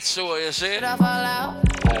 plus I hate so, you see? it all fall out.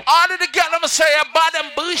 All of the girls I'ma say are bad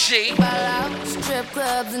and bushy. Ball out, strip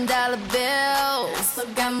clubs and dollar bills. Still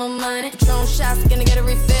got more money, Patron shots, gonna get a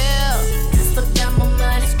refill. Still got more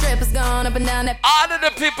money, strippers gone up and down that. All of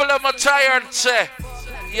the people I'm tired say,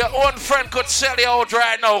 your own friend could sell you out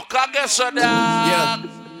right now. Come get so down. Yeah.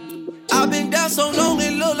 I've been down so long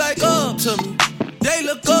it look like up to me. They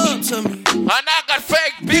look up to me. And I got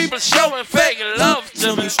fake people showing fake love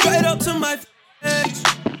to me. Straight up to my face.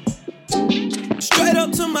 Straight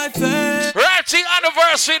up to my face. Right to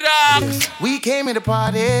anniversary, dogs. We came here to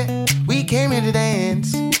party. We came here to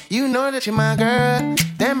dance. You know that you're my girl.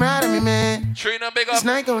 Damn right of me, man. Trina, big up. It's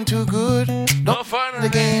not going too good. Don't fun the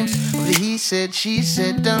games. He said, she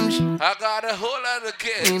said, dumb shit. I got a whole lot of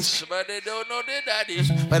kids, but they don't know their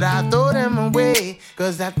daddies. But I throw them away,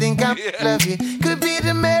 cause I think I love you. Could be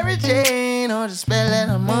the Mary Jane or the spell that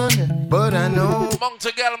I'm under. But I know. Among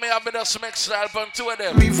together, me have been a smack style on two of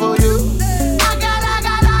them. Before you. I got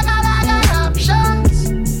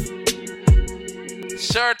options.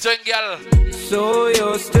 Certain girl. So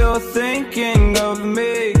you're still thinking of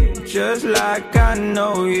me, just like I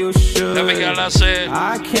know you should. Every girl I say,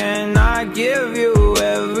 I cannot give you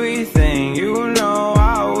everything. You know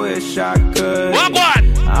I wish I could. What?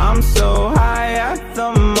 I'm so high at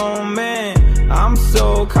the moment. I'm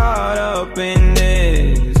so caught up in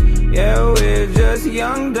this. Yeah, we're just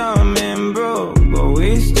young, dumb, and broke, but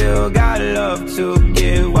we still got love to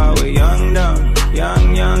give while we're young, dumb,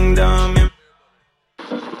 young, dumb.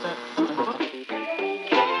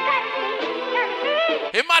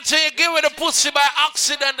 Imagine you give it a pussy by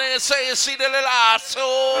accident and you say you see the little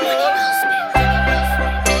asshole.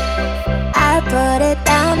 I put it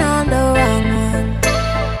down on the wrong one.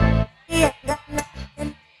 Yeah,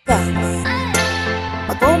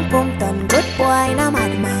 my boom boom done good boy, now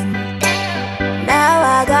madman. Now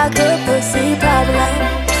I got good pussy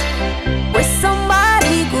problems with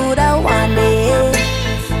somebody good I want it.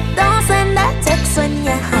 Don't send that text when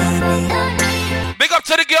you're honey. Big up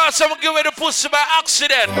to the girls, someone give it a pussy by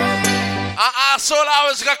accident. Asshole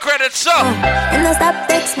always got credit, so. And don't stop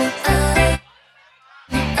text me.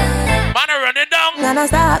 Man, I run it down. No, no,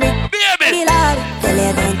 stop me. Baby. Tell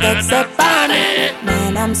you don't text upon me.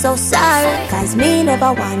 Man, I'm so sorry. Cause me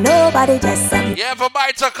never want nobody just some. You ever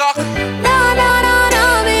bite a cock? No,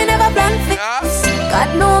 me never plan for this. God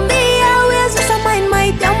know me, I always just mind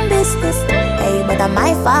my damn business. Hey, but I'm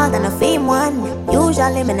my fault and I fame one.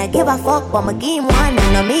 Usually me not give a fuck, but my game one.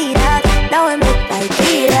 And I me that, now I'm like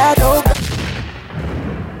that. Oh.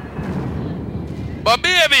 But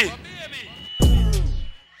baby.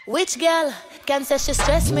 Which girl can say she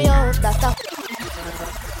stress me out? That's a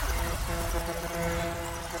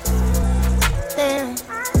damn.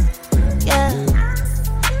 Yeah.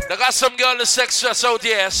 They got some girl the sex stress out,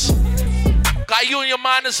 yes. Cause you and your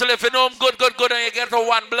man is living home good, and you get to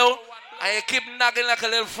one blow, and you keep knocking like a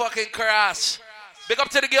little fucking cross. Big up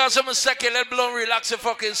to the girls, I'm a second, let blow and relax your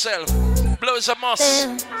fucking self. Blow is a must.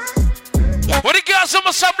 Yeah. What the girls, I'm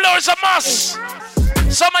a say blow is a must.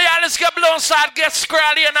 Some of y'all let's get blown inside, get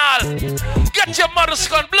scrawly and all. Get your mother's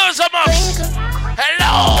gun, blow is a must.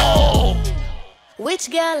 Hello! Which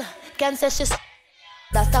girl can say she's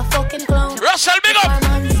that's a fucking clown? Russell, big up!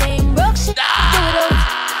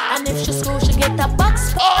 And if she school, she get a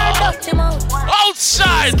box for her dirty mouth.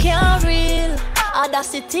 Outside! Can't real.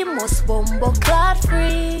 Audacity must bumbo clad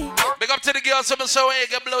free. Big up to the girls, I'm so you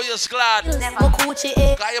can blow your glad. Cause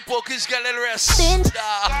your pokies get a little rest.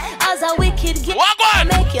 As a wicked girl, I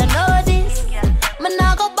make you know this. Me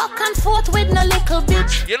nah go back and forth with no little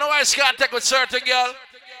bitch. You know why I can't take with certain girl?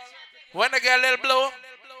 When they get a little blow,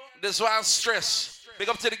 this one stress. Big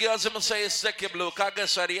up to the girls, I'm say it's second blow. Cause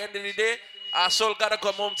guess at the end of the day, our soul gotta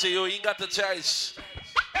come home to you. You ain't got the choice.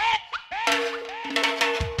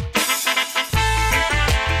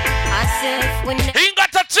 When you ain't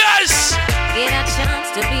got a choice. Get a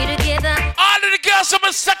chance to be together. All of the girls,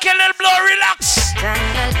 I'm suck your little blow, relax.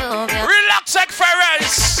 Relax like fried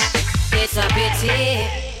rice. It's a pity.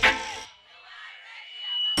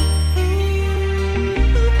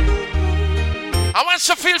 I want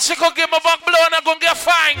to feel sick, I'll give my back blow and I'm gonna get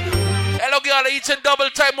fine. Hello, girl, I'm eating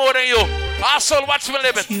double time more than you. Asshole, watch me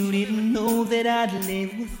living. You didn't know that I'd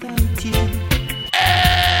live without you.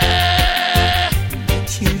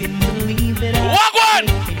 You didn't believe that Walk one!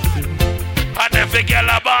 And every girl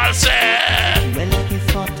a ball say. Well, if you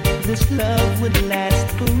thought this love would last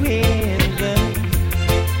forever,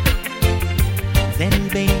 then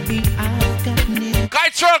baby, I've got new.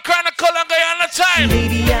 Cultural Chronicle and go on the time.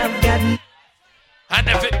 Baby, I've got new. And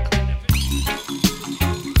if it.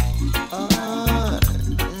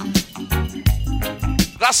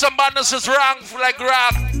 Got some badness is wrong like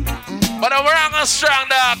rock. But I'm wrong and strong,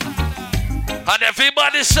 dog. And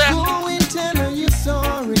everybody say, go and tell her you're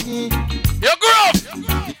sorry. You grew up.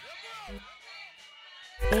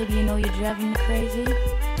 Baby, you know you're driving me crazy.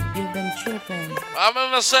 You've been tripping. I'm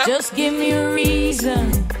gonna say, just give me a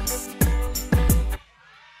reason.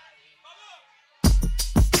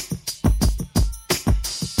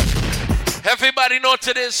 Everybody know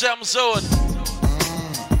today's Jam Zone.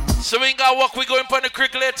 So we ain't got work, we going for the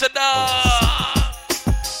creek later now.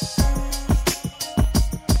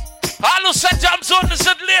 All who said Jam Zone, they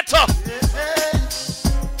said later.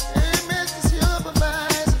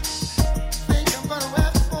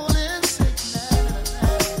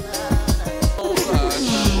 Oh gosh.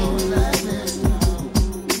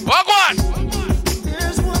 Walk one.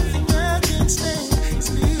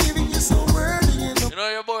 You know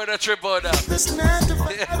your boy, the trip out now.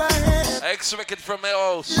 I expect it from my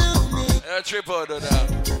house. A trip out now.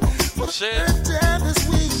 See?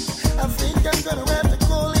 I think I'm gonna have to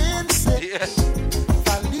call in sick. Yeah. If I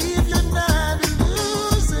leave you now, I'll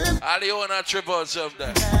lose it. I'll you wanna trip out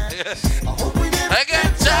sometime. Yeah. I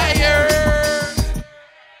get tired.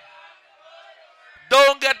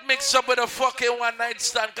 Don't get mixed up with a fucking one night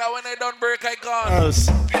stand, cause when I don't break, I gone.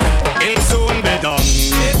 It's soon be done.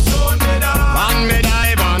 Man me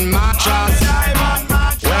dive on mattress.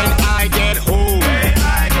 When I get home,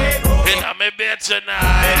 in my bed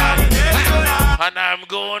tonight. And I'm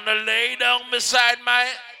gonna lay down beside my.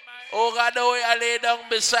 Oh God, the way I lay down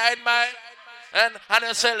beside my. And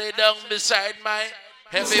I say lay down beside my.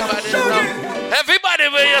 Everybody know. Everybody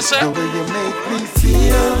where you say. The way you make me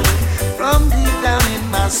feel from deep down in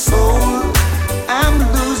my soul, I'm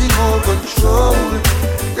losing all control.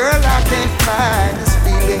 Girl, I can't find this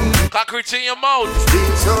feeling. Concrete in your mouth.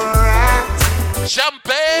 It's alright.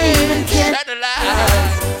 Champagne. Shine the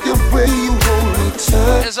light. The way you hold me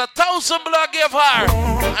tight. There's 1,000 blood I give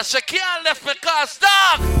her. And she can't left because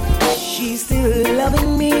dog. She's still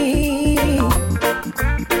loving me.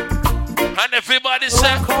 And everybody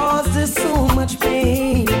say, cause there's so much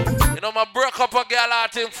pain. You know, my broke up a girl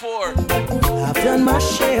out in 4. I've done my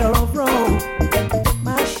share of wrong.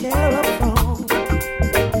 My share of wrong.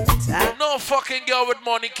 No fucking girl with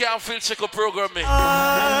money can't feel sick of programming.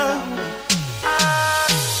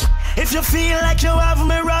 If you feel like you have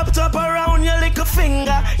me wrapped up around your little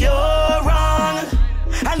finger, you're wrong.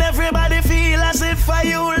 And everybody feel as if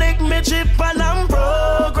you lick me chip and I'm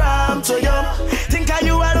programmed to you. Think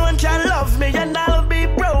you alone can love me and I'll be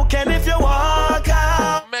broken if you walk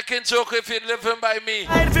out. Making joke if you're living by me.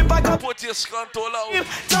 Put your control out.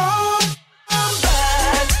 Don't come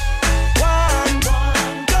back. One, go.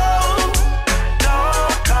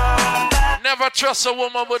 Don't come back. Never trust a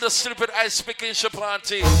woman with a slippered ice picking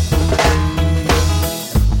chapanti.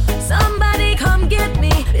 Somebody come get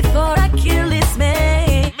me before I kill this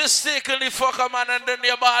man. Mistakenly fuck a man and then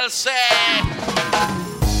your ball say.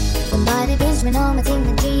 Somebody pinch me on my team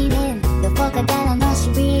and dreaming. The fuck I got, I'm not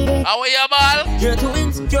sure reading. How are you, ball? You're too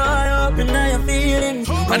insecure up and now you're feeling.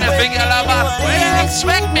 And I think I'll have what you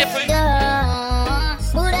expect me for?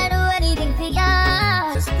 Would I do anything for you?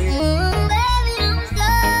 Baby, I'm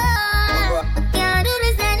slow. I can't do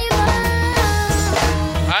this anymore.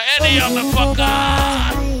 Any other fucker.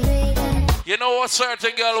 You know what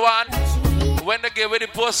certain girl want? When they give her the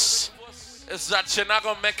puss, is that she not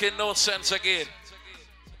gonna make it no sense again.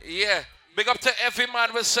 Yeah, Big up to every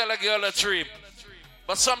man will sell a girl a dream.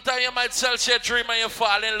 But sometimes you might sell your dream and you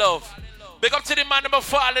fall in love. Big up to the man that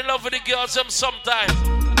fall in love with the girls them sometimes.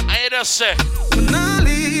 And you just say, when I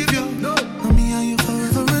leave you, I'm me and you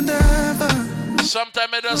forever and ever.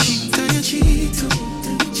 Sometimes I just cheat.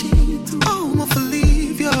 Oh, I'm gonna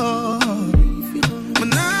leave you.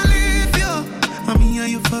 When I leave you, I'm me and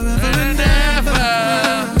you forever and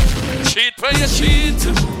ever. Cheat for your cheat.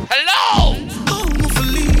 Hello! Oh, I'm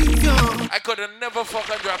gonna leave you. I could have never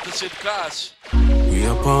fucking dropped the shit class. We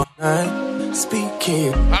up all night,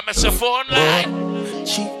 speaking. I'm a phone line.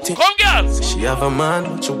 Cheating. Come, girl. She have a man,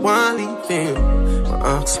 but you want to leave him.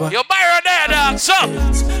 I ask why. You buy her there, dog, so.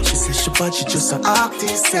 She said she bad, she just an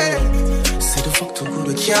artist. Say the fuck too good,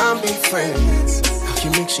 we can't be friends. How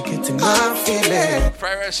can you make she get in my feeling?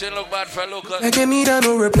 Fried rice didn't look bad for local. Like I need a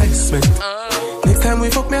no replacement. Next time we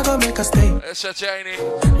fuck, me I gonna make a stay. It's a Chinese.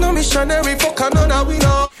 No missionary, fuck I know that we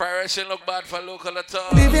know. Fried rice didn't look bad for local at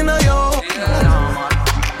all. Living on yo.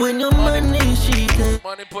 Yeah. When your money she take.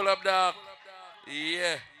 Money pull up, dog.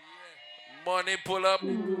 Yeah. Money pull up.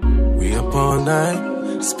 We up all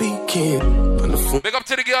night, speaking on the phone. Big up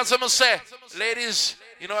to the girls, I'm gonna say. Ladies,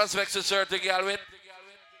 you know what's vexed to certain girl with?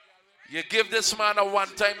 You give this man a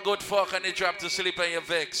one-time good fuck and he drop to sleep and you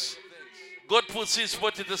vex. Good pussies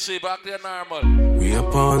put it to sleep, back there normal. We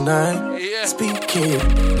up all night, yeah. Speaking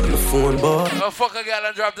on the phone, boy. Oh, fuck a girl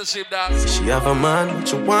and drop to sleep, dog. She have a man,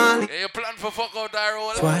 but you want it. Yeah, you plan for fuck out that roll.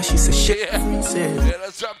 That's why she said shit. Yeah,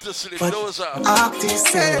 let's drop to sleep, those are. Artist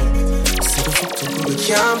said, so the fuck too good, we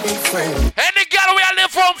can't be friends. Any girl we are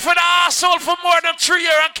live home for the asshole for more than 3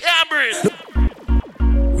 years and Cambridge.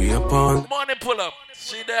 We up on money pull up.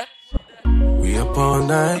 See that? We up all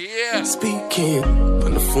night, yeah. Speaking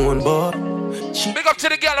on the phone, boy. Big up to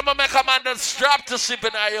the girl, I'm gonna make a man that's dropped to sleep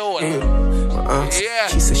in Iowa. Yeah.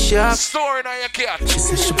 She said she have storing on your cat. She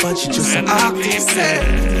said she bad, she just an artist.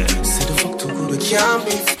 Said the fuck too good, we can't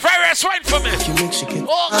be friends. Wine for me. You make she get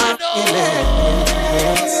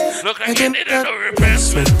look like you need a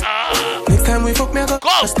replacement. Next time we fuck me, I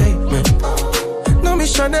got a statement. No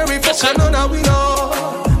missionary, fuck I know that we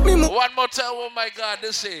know. One more time, oh my God,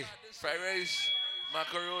 this is fried rice,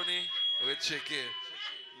 macaroni with chicken.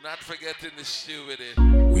 Not forgetting the stew with it.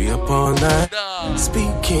 We up all night,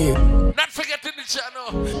 speaking. Not forgetting the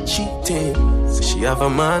channel. Cheating. So she have a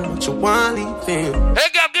man, but you want to leave him. Hey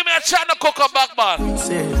girl, give me a channel cook up back, man.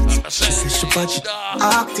 She said she bad, she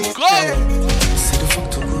acting. Go. Say the fuck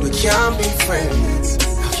too good, we can't be friends.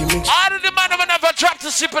 All of the man have never dropped to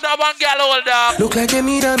sleep with that one girl hold up. Look like you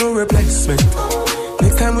need a no replacement.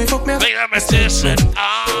 Next time we fuck me, I'm a station.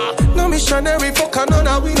 No missionary, fuck I know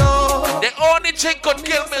that we know. The only thing could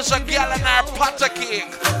kill me is a girl and her pot of cake.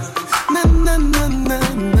 Na na na na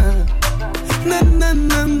na. Na na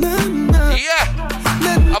na na na.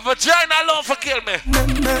 Yeah. A vagina alone for kill me. Na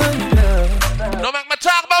na na. Don't make me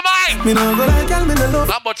talk about mine. Me no go like girl, me no love.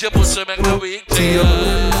 How about your pussy make me weak to you?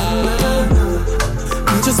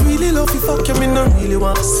 Me just really love you, fuck you, me no really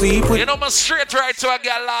want to sleep with. You know, my straight right to a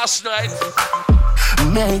girl last night.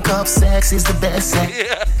 Makeup sex is the best sex.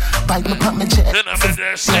 Yeah. Bite me, pop me chest. Then I'm the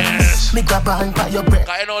best. Me grab her and by your breath.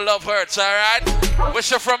 I know love hurts, alright? Where's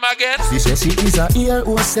she from again? She said she is a ear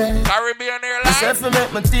hostess. Caribbean airline. She said for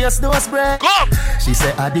make me taste those bread. Come. She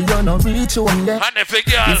said I do you no reach on there. And if you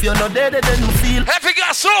girl. If you're not dead, then you feel. If you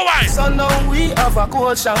girl, so wine. So now we have a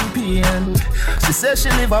cold champagne. She said she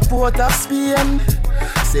live a Port of Spain.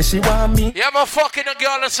 Say she want me. You ever fucking a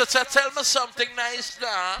girl and say, tell me something nice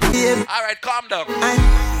now? Yeah. Alright, calm down.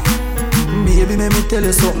 Baby, let me tell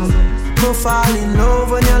you something. No fall in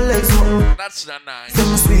love when your legs open. That's not nice.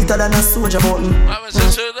 Them sweeter than a soldier button. I was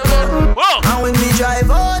just saying that. Whoa. And when me drive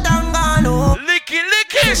out and gone home, licky,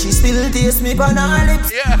 licky. She still taste me on her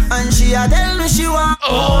lips. Yeah. And she a tell me she want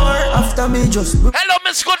more. After me just hello,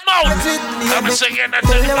 Miss Goodmouth. I'm singing that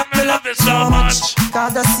to you. I love it so much.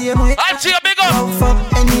 Cause the same way I'll see you big up.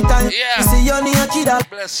 Anytime. Yeah. You see you need a kid up.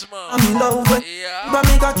 Bless me. I'm in love with. Yeah. But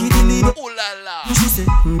me got kid in the. Ooh la la. She said,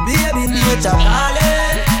 baby, nature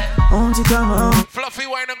darling. Won't you come on? Fluffy,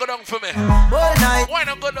 why not go down for me? All night. Why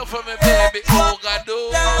not go down for me, baby? Oh, God,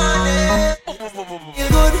 do. Feel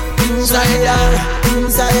good. Inside her.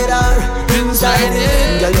 Inside her. Inside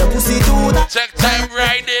it. Girl, your pussy too that. Check time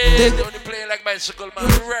riding. Only playing like bicycle, man.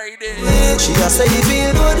 Riding. She just say you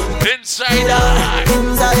feel good. Inside her.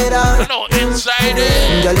 Inside her. No, inside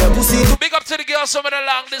it. Girl, your pussy too. Big up to the girls, some of the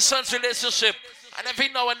long distance relationship. And every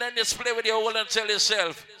now and then just play with your whole and tell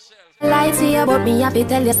yourself. Lie to you about me, happy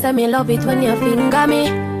tell you say me love it when you finger me.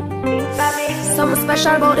 Something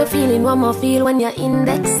special about the feeling one more feel when you're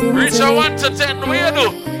indexing. Reach a 1 to 10, what you do?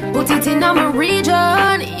 Put it in my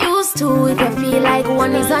region. Used to if you feel like 1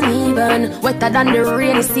 one is uneven, wetter than the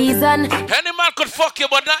rainy season. Any man could fuck you,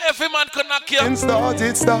 but not every man could knock you. And start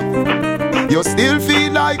it, stop. You still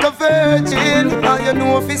feel like a virgin, and you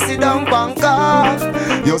know if you sit down bank off.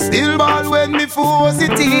 You still ball when me force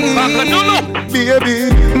it in. Baby,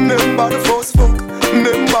 remember the first fuck.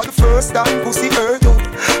 Remember the first time pussy hurt up.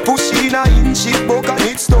 Push in a inch, it broke and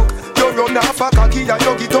it stuck. You run off a cocky and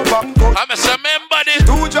you get up and cut. I must remember this.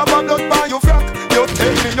 2 drop of blood by your frack. You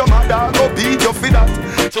tell me your mother go beat you for that.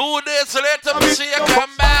 2 days later, me see you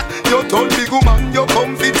come back. You told big woman you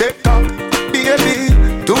come fi take talk. Baby,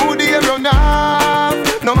 2 days run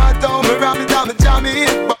off. No matter how me ram it, I'm jam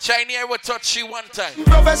it. Chinese I will touch you one time.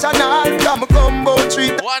 Professional, I'm a combo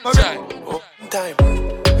treat. One time.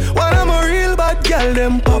 When I'm a real bad girl,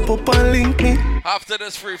 them pop up and link me. After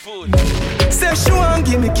this free food. Say she want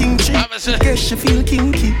give me king treat. Guess she feel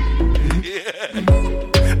kinky. Yeah.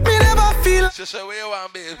 Me never feel. She say where you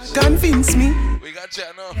want, babes? Convince me. We got you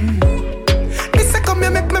now. Me say come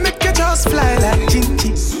here, make you just fly like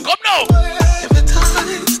Gingy. Come now.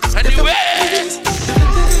 Anyway.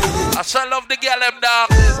 I still love the girl them dog.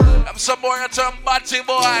 I'm some more at some batty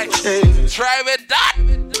boy. Try with that,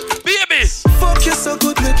 baby. Fuck you so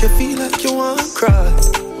good, make you feel like you want to cry.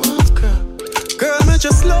 Girl, me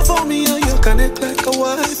just love on me and you connect like a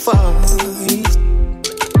Wi-Fi.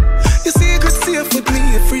 Your secret safe with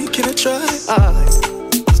me, a freak in a try.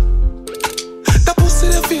 That pussy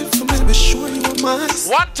that feel for me, be sure you are mine.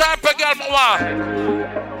 One time per girl, mama.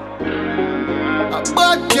 A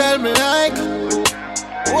bad girl me like.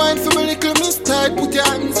 Wine for me little mistake, put your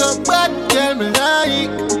hands up. Bad girl me like.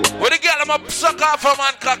 What the girl I'm a suck off a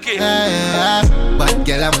man cocky. Bad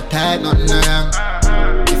girl I'm tight, nothing wrong.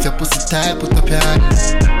 If your pussy tight, put up your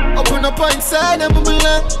hands. Open up inside and bubble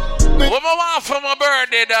up. What I want for my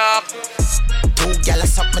birthday, dog? 2 gyal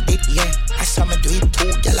suck my dick, yeah. I saw me do it.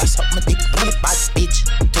 2 gyal suck my dick. Bad bitch,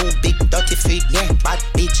 2 big dirty feet, yeah. Bad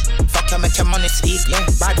bitch, fuck you make your money sweet, yeah.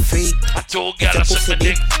 Bad freak. 2 gyal suck my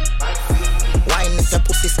dick. Wine if your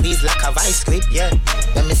pussy squeeze like a vice grip, yeah.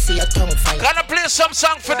 Let me see your tongue fight. Gonna play some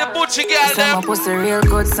song for the butchy girl, them. My pussy real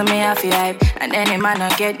good, so me have to hype. And any man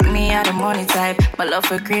I get me out the money type. My love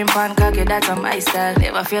for cream pan cocky, that's on my style.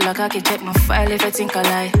 Never feel like cocky, check my file if I think I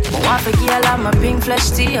lie. But one for girl, I'm a pink flesh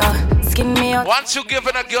to you. Skin me up. Once you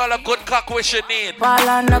giving a girl a good cock, what she need.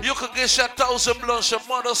 You could get your 1,000 blows, your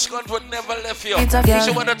mother's cunt would never left you.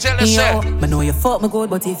 She wanna tell us that. I know you fuck me good,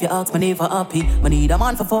 but if you ask me never happy. I need a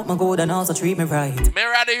man for fuck me good and also treat me right. Me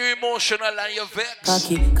rather you emotional and you vex.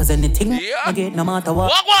 Cocky, cause anything I get no matter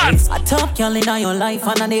what. I talk you in your life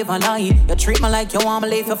and I never lie. You treat me like you want me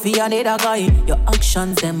leave your feet and a guy. Your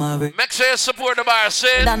actions them are make sure you support the bar,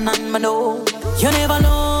 say. That none me know. You never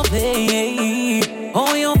love me.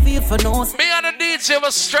 Oh, you feel for no. Me and the DJ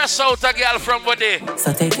was stress out a girl from body.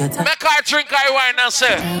 So take your time. Make her drink her wine and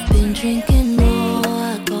say. I've been drinking more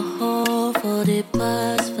alcohol for the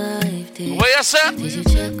past 5 days. What you say? Did you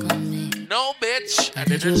check on me? No, bitch. I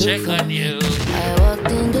didn't check on you. I walked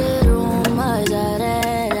in the room, eyes are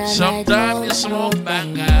red, and sometimes you smoke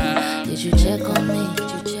banger. Did you check on me?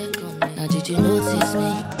 Did you check on me? Now did you notice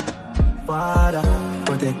me? Father,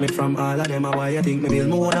 protect me from all of them. Why you think me build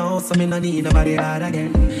more now? So me no need nobody hard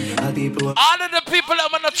again. All of the people that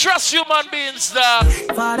wanna trust human beings, dog.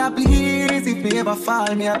 Father, please, if me ever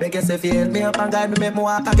fall, me I beg you say feel me up and guide me make me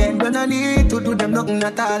walk again. When I need to do them nothing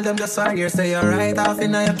at all, them just want you say you're right off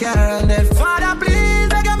in your car and then Father, please,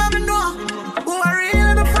 beg you let me know who are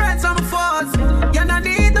really my friends and my foes. You no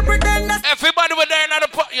need to pretend that. Everybody with there now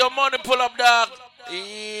your money pull up, dog.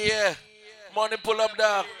 Yeah, money pull up,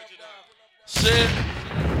 dog. See?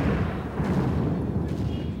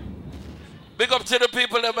 Big up to the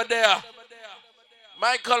people that were there.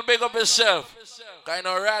 Michael, big up yourself. Kind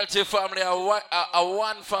of royalty family, a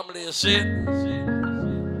one family, you see?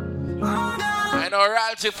 Kind of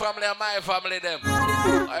royalty family, and my family, them.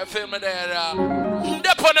 I feel me there.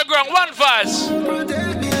 Step on the ground, one voice.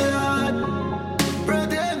 Protect me, Lord.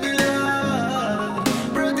 Protect me, Lord.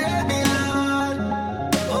 Protect me, Lord.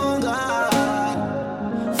 Oh,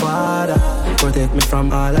 God. Father, protect me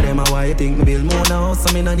from all of them. Why you think me build more now?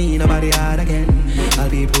 So me no need nobody hard again. All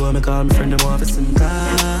people who me call me friend, them want to some car.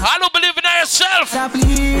 I don't believe in yourself. So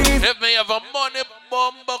please. If me have a money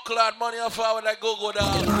bomb buckler, money off forward like go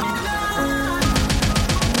down.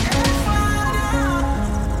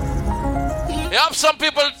 You have some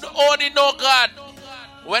people only know God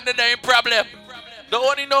when they're in problem. They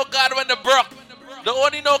only know God when they're broke. They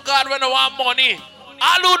only know God when they want money.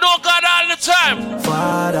 All who know God all the time.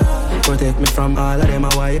 Father, protect me from all of them.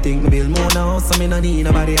 Why you think me build more now? So me no need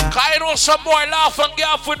nobody. Cause I know some boy laugh and get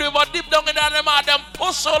off with them, but deep down in them and them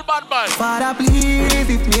puss all bad man. Father, please,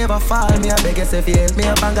 if me ever fall, me I beg you say help me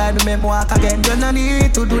up and guide me, make me walk again. You no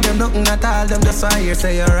need to do them nothing at all. Them just want you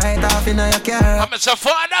say you're right off in your car. I'm say,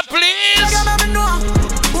 Father, please. Let me know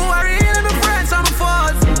who are really my friends and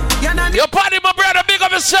foes. Your party, my brother, big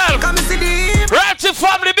up yourself. Come and see the Ratchet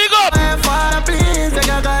family, big up. Father, please,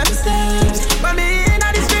 I got mistakes. But me in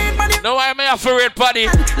the street, but no, I may have to rate party.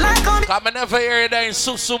 Come and never hear it in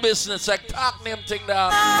Susu business. Like talk name thing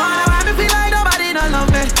down. Father, I feel like nobody don't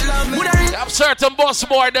love me. You have certain boss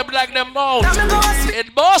boy, them like them mouth.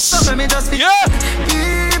 It boss. Yeah.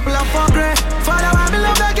 People are fucking. Father, I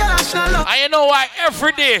love that girl, I shall love. And you know why?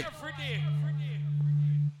 Every day.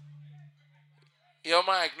 Yo,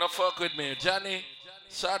 Mike, no fuck with me. Johnny,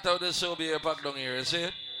 sort out this will be here back down here, you see?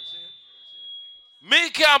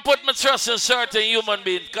 Me can't put my trust in certain human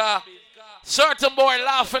beings, cause certain boy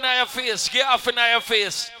laughing at your face, get off in your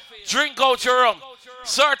face, drink out your rum.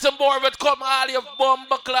 Certain boy would come all your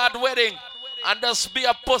bomb-clad wedding and just be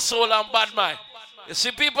a pusshole and bad man. You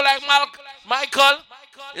see people like Michael,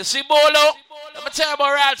 you see Bolo, let me tell you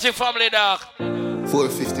about Realty family, dog.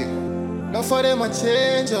 450. Now for them I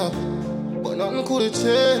change up, but nothing could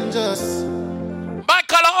change us.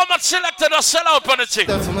 Michael, how much selected or sell out on the thing?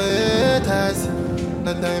 That's for my haters.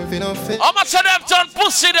 No time for no fit. How much of them turn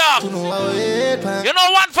pussy, dog? You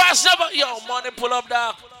know OneVoice never. Yo, money pull up,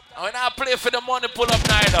 dog. And when I play for the money pull up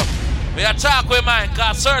neither. We attack with mine,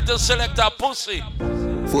 cause certain selector pussy.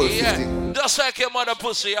 450. Yeah. Just like your mother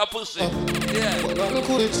pussy, your pussy. Yeah.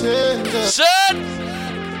 Son!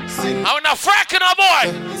 I'm not fracking a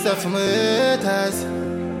boy. It's up for my haters.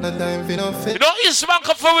 No time for no fit. You know, Eastman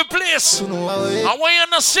come for we place. And when you're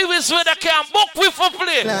not serious with I can book with for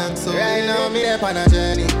play. So right now, me up on a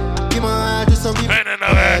journey. Give my heart to some people. Give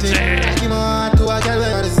my heart to a girl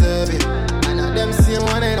where I deserve it. And them same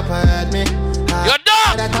one ain't up at me. You're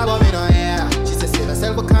done. That about me no hair. She said save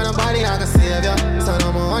yourself, but kind of body I can save you. So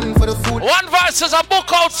no more one for the food. OneVoice is a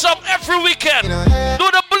book out some every weekend. Do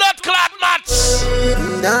the blood clot mats.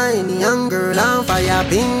 Dying young girl on fire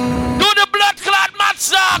ping. Do the blood clot mats,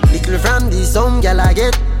 dog. Little from the some girl I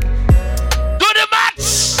get. Do the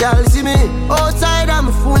mats. Girl see me outside I'm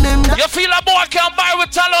a phone them. You feel a boy can buy with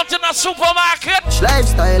talent in a supermarket?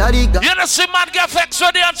 Lifestyle of the guy. You know see man get vexed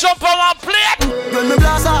when they jump on one plate. When me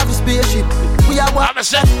blast off the spaceship, we are one. I'm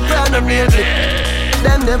saying,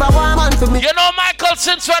 them never want man for me. You know Michael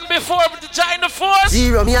since when before the China force?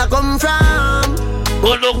 Zero me I come from.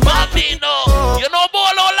 Oh look for me no. You know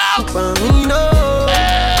Bolo Lam? Look for me no.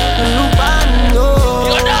 Look for me no.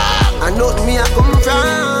 You know. I know me I come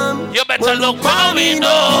from. You better look for me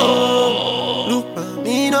no. Look for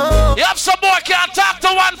me no. You have some boy can't talk to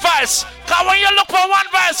OneVoice. Cause when you look for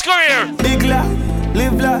OneVoice career. Big life,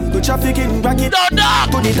 live life, go trafficking, back it. No dog.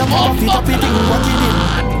 Put it up,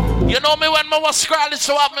 you know me when I was scrolling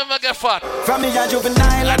so up me get fat. From me a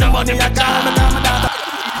juvenile, I don't want to get down.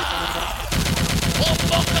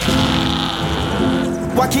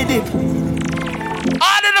 Wack it dip.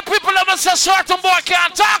 All of the people that say certain boy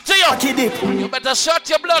can't talk to you. Wack it dip. You better shut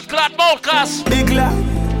your blood clot mouth, cuz. Big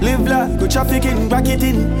life, live life, go trafficking, back it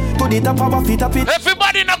in. To the top of a feet up it.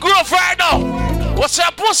 Everybody in the grove right now. What's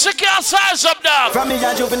your pussy can't size up, dog? From me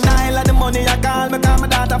a juvenile, and the money I call me, call my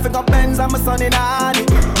daughter, pick up Benz and my son in a honey.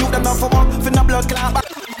 You them not for work, for no blood clot.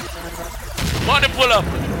 Money pull up.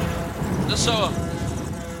 Just so.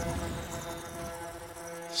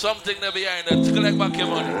 Something there behind it to collect back your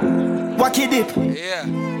money. Wack it dip. Yeah.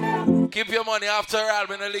 Keep your money after all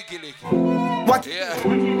when a licky lick. What? Yeah.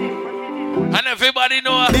 And everybody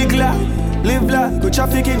know. Big life, live life, go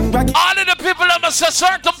trafficking, back it. All of the people that must say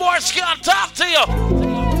certain boys can't talk to you.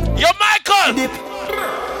 You're Michael. Dip.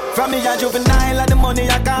 From me a juvenile, and the money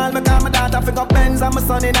I call me, call my daughter, pick up Benz and my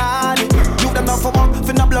son in a honey. You them not for work,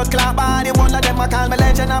 for no blood clot body. One of them I call me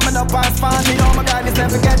legend, and me no pass party. Oh my God, this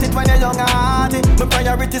never get it when you're young and hardy. My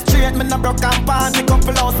priority straight, me no broke and pan. Me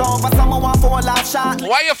couple hours over, someone want for a laugh shot.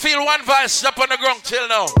 Why you feel OneVoice up on the ground till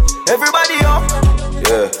now? Everybody up.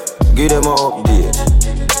 Yeah, give them a update.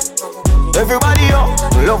 Everybody up.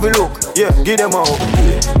 Love you look. Yeah, give them a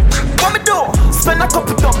update. What me do? Spend a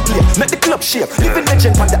couple dumb play, make the club shake, living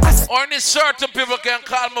legend on the ass. Only certain people can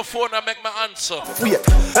call my phone and make my answer. Wait,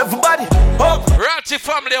 everybody, up. Realty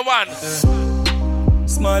family one.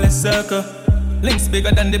 Smallest circle, links bigger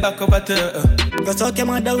than the back of a turtle. Go talk your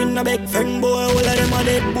mother with no big friend boy, all of them are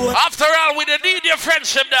dead boy. After all, we don't need your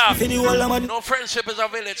friendship now. No no friendship is a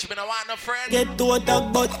village, me no want no friend. Get to a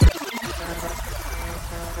dog but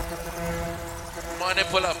money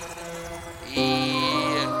pull up. Yeah.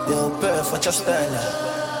 Yo, Perf, what's your style?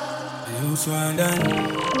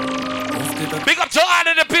 Big up to all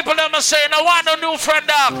of the people that are saying, I want a new friend,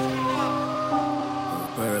 dog.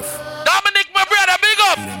 Dominic, my brother, big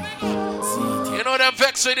up. You know them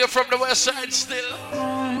vex with you from the west side still.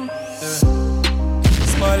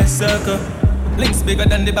 Smallest circle, links bigger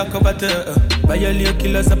than the back of a turtle. Violate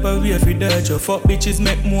killers up a way for dirt. Your fuck bitches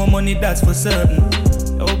make more money, that's for certain.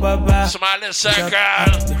 Oh, baba. Smallest circle.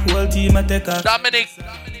 The whole team I take off. Dominic,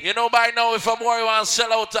 you know by now if a boy want to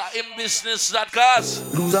sell out in business that cause.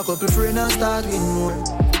 Lose a couple friends and start with more.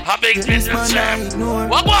 A big business,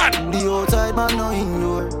 what? The outside man no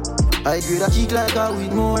ignore. I grade a kick like a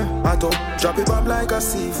with more. I talk, drop it up like a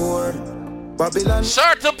C4. Babylon.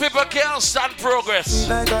 Certain people can't stand progress.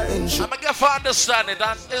 Like a I'm gonna get for understand it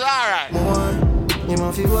and it's alright. More, you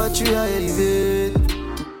must feel what you are elevate.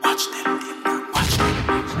 Watch them, watch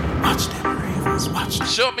them ravers, watch them.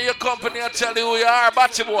 Show me your company and tell you who you are,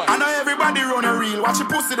 Batchy boy. I know everybody run a reel, watch your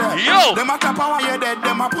pussy there. Yo! Them a clap and when you're dead,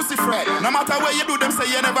 them a pussy fret. No matter what you do, them say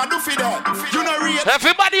you never do for that. You know real.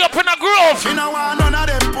 Everybody up in a groove. You know why none of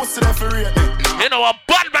them pussy there for real. You know a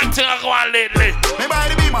bad man thing I go on lately. Me by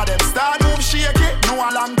the beam of them start move shake it. No a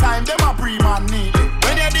long time, them a pre-man need it.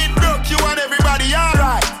 When you did broke, you and everybody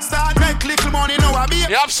alright. Start make little money, now a be.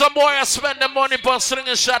 You have some boy who spend the money for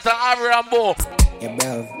slinging shot and Harry and Bo. Yeah,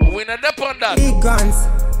 bro. We not dep on that. Big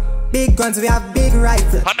guns, we have big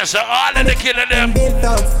rifles. And I say all of the killing them. Big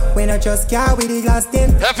thugs, we not just car with the glass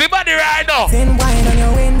tint. Everybody right now. Thin wine on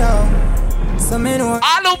your window. Some men all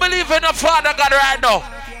who believe in the Father God right now.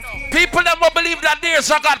 People that will believe that there's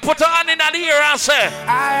a God, put a hand in the ear and say,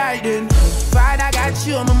 alright then, Father God,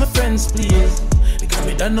 show me my friends, please. Because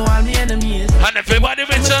we don't know all my enemies. And everybody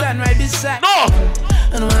will say, right this side. No!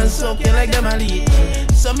 And I'm soaking like them a lead.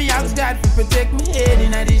 So me ask God to protect me head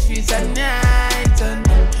in the streets at night. And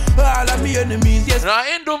all of my enemies, yes. Now,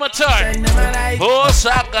 in do my turn. Oh,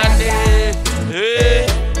 Sakade. Hey.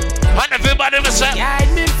 And everybody will say, guide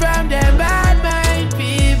me from them bad mind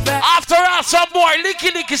people. After all, some boy,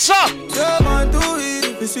 licky, son. Come on, do it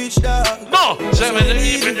if you switch that. No,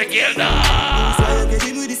 17 to kill dog.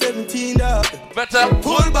 Better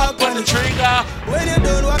pull back on the trigger. When you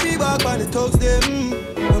done, what be back on the talks them.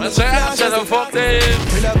 Let's say I said fuck them.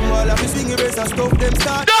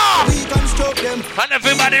 No! And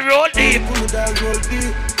everybody roll deep.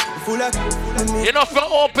 You know, if you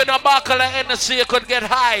open a bottle of Hennessy, you could get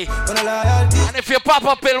high. And if you pop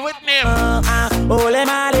a pill with me, ole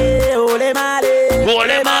male, ole male,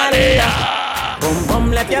 ole male, bum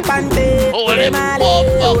bum left your panty, ole male,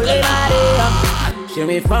 ole male. She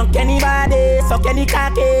me funk anybody, suck any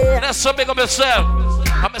cocky. That's so big of yourself.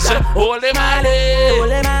 I'm gonna say, ole male,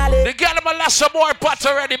 ole male. The girl my last some more pot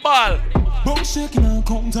already, ball. Bone shaking and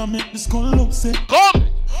come to make this skull look sick. Come.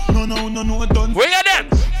 No, done. Where you then?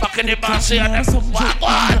 Fucking the bossy and them.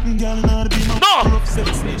 No!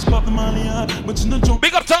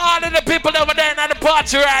 Big up to all of the people over there at the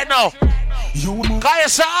party right now. Call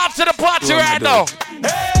yourself after the party right now.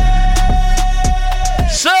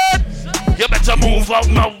 Son, you better move out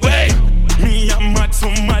my way. Me, I'm mad so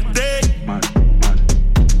my day.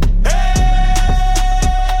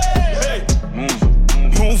 Hey,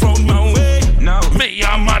 move out my way. Now, me,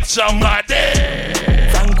 I'm mad so my day.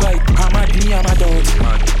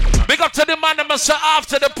 Big up to the man that must say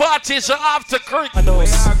after the party, so after creek. I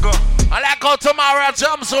like how tomorrow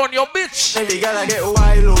jam zone, your bitch. Baby girl, I get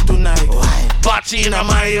wild out tonight. Party in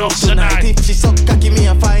my house tonight. If she suck cocky, me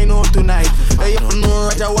a find out tonight. Hey, you know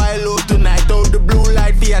I wild out tonight. Out the blue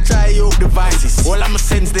light, be a try out devices. All I'm a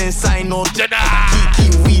sense then sign out tonight.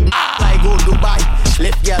 Kiki weed, like go Dubai.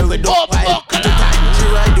 Left girl with the wild. She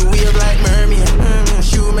ride the wave like mermaid.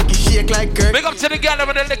 Shoe make you shake like girl. Big up to the girl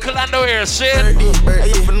with the little underwear, see?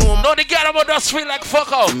 No, the girl with just feel like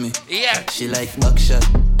fuck out. Yeah. She like buckshot.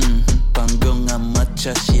 Pangung and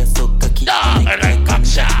matcha. She a so cocky. I like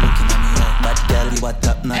buckshot. Bad girl, what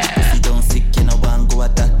up now? If you don't sick, you know one go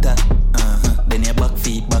attack that. Then your back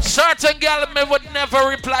feet back. Certain girl me would never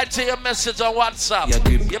reply to your message on WhatsApp.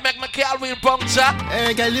 You make me call with puncture.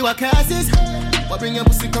 Hey girl, you a classes. What bring your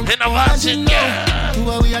pussy come? In a watching, yeah. To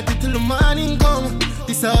where we at till the morning come.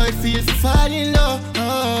 This how it feels to fall in love.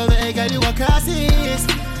 Oh, hey girl, you a classes.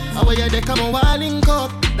 How are you there come a walling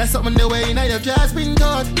cup? That's something the way now your just been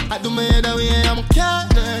taught. I do my head away, I'm a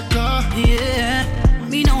character. Yeah.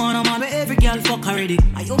 Me no wanna man, but every girl fuck already.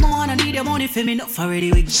 I don't wanna need your money for me not for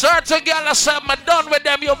already. Certain girl I said I'm done with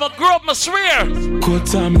them, you my group, I swear. Cut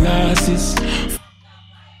time losses.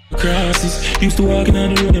 crosses. Used to walking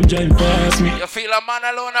on the road, them driving past me. You feel a man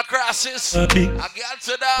alone across this? I Big. get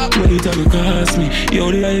to that. What it ever cost me?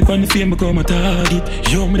 Yo, the hype and the fame become a target.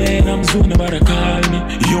 Yo, me there and I'm zone, nobody call me.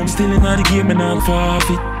 Yo, I'm still in the game and I'm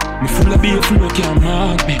forfeit. Me full of beer, flow can't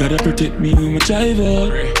mark me. Gotta protect me with my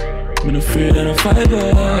driver. I'm afraid that I'm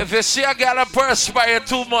fighter. If you see a girl perspire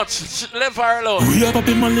too much, leave her alone. We up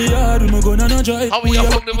in my yard, we gonna no drive. How we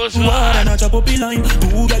up the bush and I chop up the line.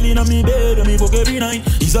 2 gal in me bed, and me fuck every night.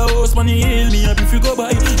 He's a host man, he hail me up if you go by.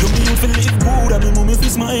 You me you feel live good, and me move me feel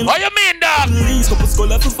smile. How you mean that? Please, couple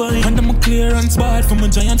skull up to find. And I'm a clearance spot from a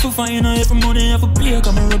giant to find. I have money, I have a play,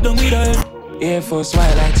 come and rub down with her. Air Force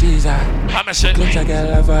white like cheese. Looks like I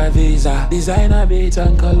love a visa. Designer beats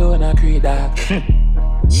and cologne and creed that.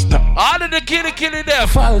 Stop. All of the killy there.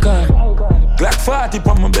 Falcon. Glock 40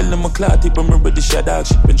 on my belly, my clot tip, I'm ready to shut out,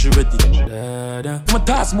 when she ready. My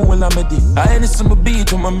task more while I'm ready. I ain't some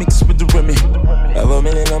beat on my mix with the Remy. Have a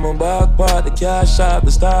million on my back part, the cash out,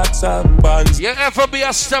 the stocks out, bonds. You ever be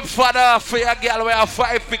a stepfather for your girl where a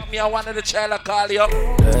 5 pick me and one of the child I call you?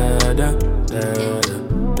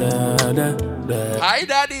 Hi,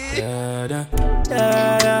 daddy.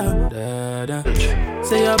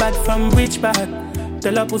 Say you're bad from which part?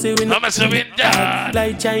 Tell a pussy we not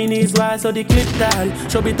like Chinese wall, so the clip tag.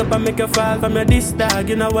 Show it up and make you fall from your disc tag.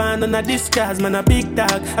 You know one on a discard, man a big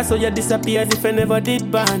tag. I saw you disappear as if I never did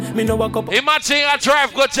ban. Me no walk up. Imagine you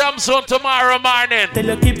drive go Thompson tomorrow morning. Tell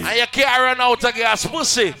you keep and you can't run out of gas,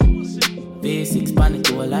 pussy. V6 panic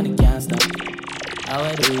goal and it can't stop. I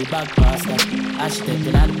wear the way back past that. I she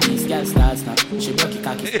taking out the piece, girl starts now. She broke your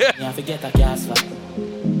cocky, me I forget her gas for.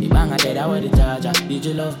 The bang I dead, I wear the charger. Did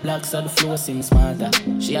you love black so the flow seems smarter?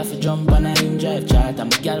 She have to jump on a in drive charter.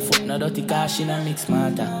 My girl foot no dirty car, she no mix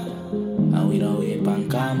smarter. And we don't wait pan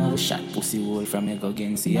calm, we shot pussy hole from your go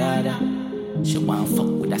against the other. She want fuck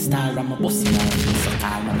with a star, I'm a bossy now. So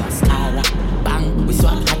call my mascara. Bang, we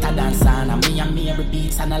swap hotter than sauna. Me and me every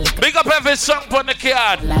beats and a lick. Big up every song on the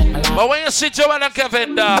card. But when you see Joanna and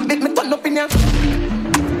Kevin down, me turn up in ya.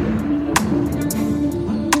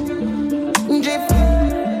 Drift.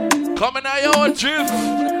 Coming out your own drift.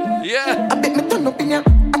 Yeah. I bet me turn up in ya.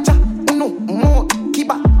 Acha, no more. Keep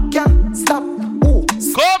back, can't stop. Oh,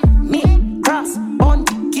 come. Me, cross, on,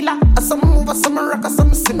 killer. Some move, some rock,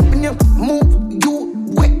 some sin. You move, you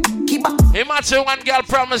wet. Keep back. Imagine one girl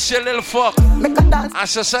promised you a little fuck. Make a dance. And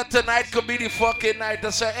she said tonight could be the fucking night. I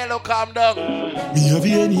said, hello, calm down. Me have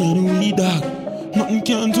any and we dog. Nothing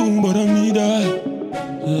can do but I need that.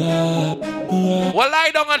 Well,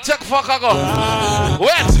 lie down and take fuck I go.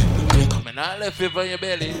 Wait. Man, I left it on your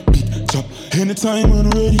belly. Chop, anytime when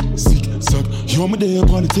I'm ready. Sick, suck. You're my day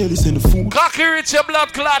upon the telly, send the food. Cocky reach your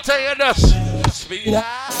blood clot and you dust. Speed up.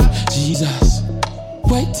 Jesus.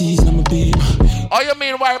 White tees, I'm a baby. Oh, you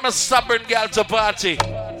mean why I'm a stubborn girl to party?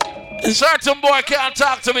 Certain boy can't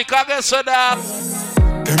talk to me, cause I guess so that.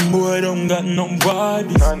 Them boy don't got no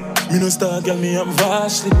vibes. Me no star girl, me have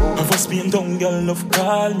vastly. I'm for Spain down girl, love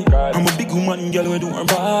call me. I'm a big woman girl, we do her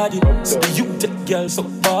body. So the you take girl so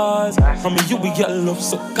fast. I'm a you girl, love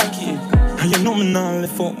so cocky. And you know me now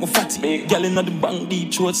left out my fatty. Girl in the bank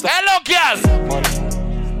deep throats like. Hello girl!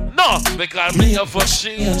 No, because me a for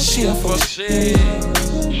she and she a for she.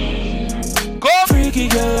 Come! Freaky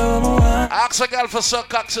girl, I'm a one. Ask a girl for some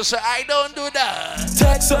cock, so say, I don't do that.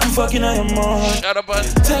 Text something fucking I am on. Shut up, man.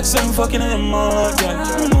 Text something fucking I am on.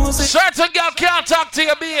 Certain girl can't talk to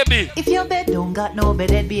your baby. If your bed don't got no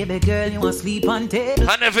bed, baby girl, you want sleep on tape.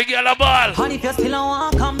 And every girl a ball. And if you still don't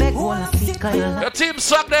want come back, go and see Kyle. Your team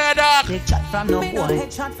suck there, dog. Take chat from no boy.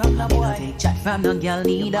 Take chat from no girl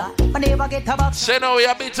neither. I never get a box. Say no, we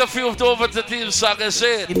have been to few over to team suck and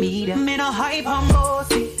say. Me no hype and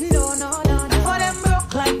bossy. No. For them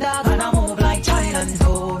broke like dog and I move like China and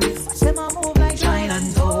tourists. Them I move like China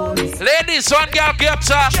and tourists. Ladies, one girl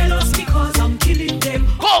gets up. Jealous because I'm killing them.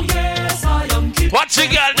 Come. Yes, I am killing them. What's the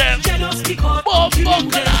girl them? Jealous because I'm killing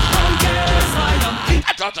them. Yes, I am killing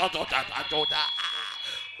them.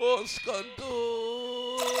 Oh, skunto.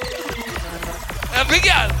 Every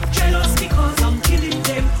girl. Jealous because I'm killing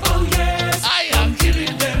them. Oh yes, I am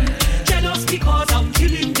killing them. Jealous because I'm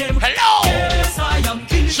killing them. Hello. Yes, I am killing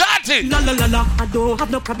them. Shotty. La la la la, I don't have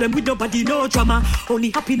no problem with nobody, no drama.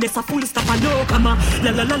 Only happiness, a full stop and no comma.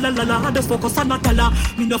 La la la la la la, I just focus on my dollar.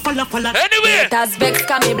 Me no falla. Anyway. That's vex,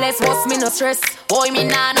 can me bless, what's me no stress. Boy, me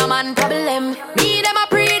nah no man problem. Me them a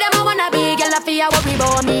pre, them a wanna be, girl a fear worry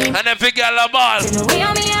about me. And every girl a ball. We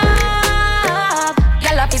on me up,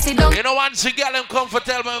 girl a piss it down. You know once a girl them come for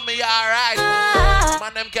tell me alright.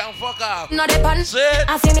 Man them can't fuck off. No depend.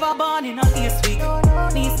 I see me born in a this week.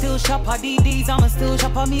 Me still shop at DDs, I'm still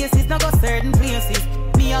shop at Macy's. Now go certain places.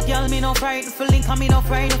 Me Me a girl, me no frightened for link, and me no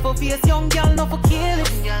frightened for face. Young girl, no for kill it.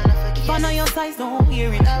 If I know your size, don't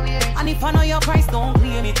hear it. And if I know your price, don't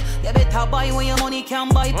claim it. You better buy when your money can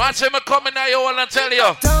buy. Watch him coming now, you wanna tell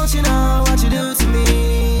you. Don't you know what you do to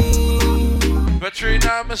me?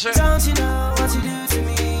 Patrina, Mister. Don't you know what you do to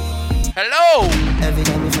me? Hello. Every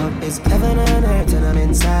time we fuck is heaven on earth when I'm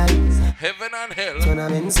inside. Heaven and hell. When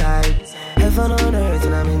I'm inside. Heaven on earth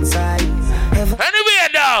when I'm inside. Anyway,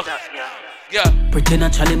 dog. Yeah. Pretend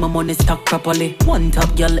actually my money stack properly. One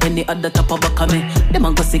top girl, any other top of back of me. Them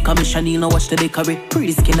a go see commission, you know watch the decorate.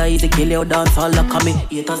 Pretty skin, easy kill you, dance all like me.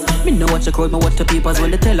 Haters, me know watch the crowd, me watch the papers.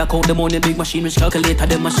 When they tell I count the money, big machine, which calculator,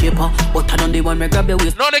 them a shaper. But I don't the one, me grab the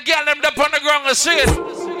waist. No, the girl, them up on the ground, and see it.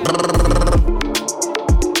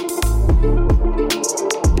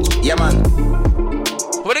 Yeah, man.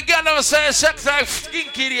 What the girl never say sex like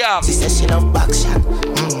skinky, yeah. She says she love back shot.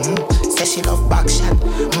 Says she love back shot.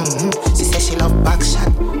 She says she love back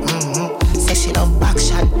shot. Says she love back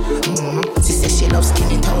shot. She says she love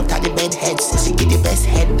skinny out at the bed head. Says she get the best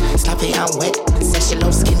head, sloppy and wet. Says she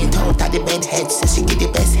love skinny out at the bed head. Says she get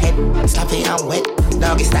the best head, sloppy and wet.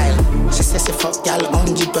 Doggy style. She says she fuck y'all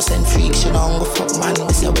 100% freak. She don't go fuck man.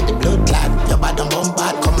 We say with the blood clad. Your bad and bum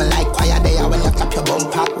bad. Coming like choir there when you clap your bum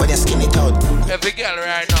pack when you skinny out. Every girl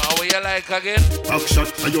right now, what you like again? Back shot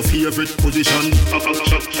are your favorite position. Back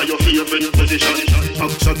shot are your favorite position.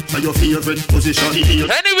 Back shot are your favorite position.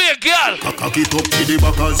 Anyway, girl. Cock it up to the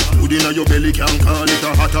backers. Hood inna your belly can call it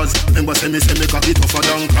a hatters. Remember say me cock it tougher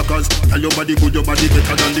than crackers. Tell your body good, your body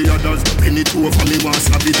better than the others. Penny two for me want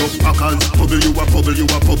slap it up packers. Bubble you a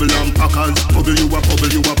bubble and packers. Bubble you a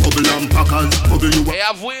bubble and packers. Bubble you a. Hey,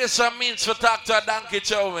 have ways and means for talk to a donkey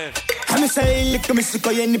chow, man. I'm saying, lick me sick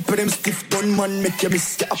of your nipple, them stiff gun man, make you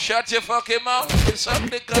miss it. Shut your fucking mouth. It's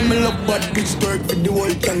something. Come and love bad bitch work for the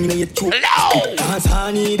whole gang in your throat. Hello. Cause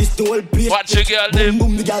honey, this the whole place. Watch your girl, them.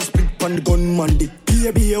 Boom, the gas split on the gun man. The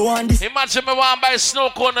baby, you want this? Imagine me want buy snow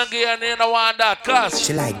cone again, and I want that cause.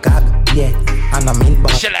 She like gag, yeah. And I mean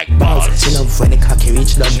balls. She like balls. She love when the cocky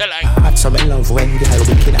reach down. She like heart, so me love when the girl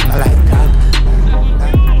wicked and I like that.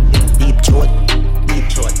 Deep throat,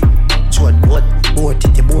 boat,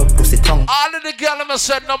 titty, boat, pussy tongue. All of the girl them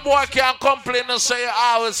said no boy can't complain and say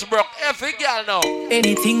how it's broke. Every girl know.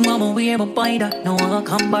 Anything mama wear, me buy that. No one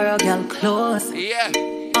come borrow girl clothes. Yeah.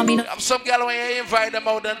 I mean, some girl when you invite them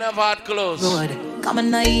out, they never had clothes. Good. Come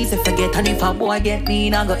on nice if I get, and if a boy get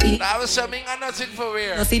me, I go eat. I was saying I nothing for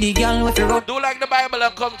real. No see the girl with the road. Do like the Bible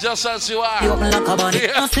and come just as you are. You open like a bunny.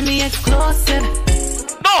 No see me exclusive.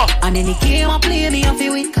 No. And then he came and play me off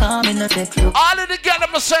you with calm in the text. All of the girl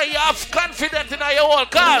them say you have confidence in your own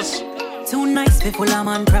cause. Too nice people, I'm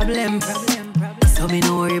on problem. So me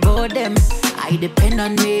no worry about them. I depend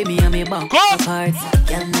on me and me bank cards.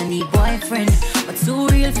 Girl, no need boyfriend, but too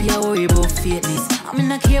real for you worry about fakeness. I'm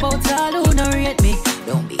not care about all who no rate me.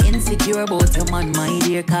 Don't be insecure about your man, my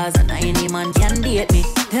dear, cause any man can date me.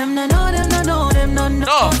 Them no know, them no know, them no know.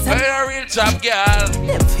 No, you're a real top girl.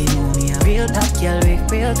 Them feel know me a real top girl,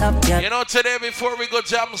 real top girl. You know today before we go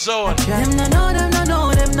jam zone. Them no know, them no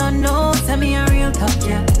know, them no know. Tell me a real top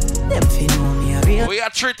girl. Them feel know me a real. We are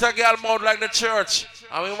treat a girl more like the church.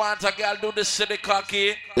 And we want a girl do this to the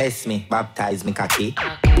cocky. Bless me, baptize me cocky.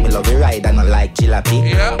 Me love you ride and I like jalopy.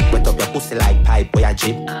 Yeah. Wet up your pussy like pipe or your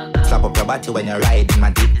drip. Slap up your body when you ride in my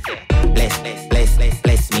dip. Bless me.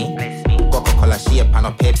 Coca-Cola shape and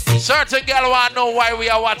a Pepsi. Certain girl want to know why we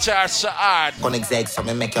are watching her so hard. Gonna exec so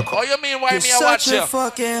me make your Oh, you mean why You're me a watch such you? a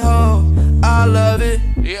fucking hoe, I love it.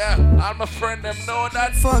 Yeah, all my friend them know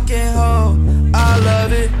that. Fucking hoe, I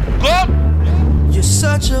love it. Go! You're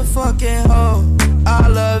such a fucking hoe, I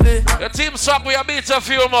love it. The team song we a beat a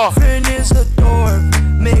few more. Friend is the door,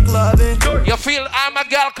 make loving. You feel I'm a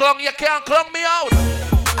girl clung, you can't clung me out.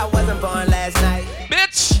 I wasn't born last night.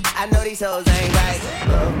 Bitch! I know these hoes ain't right.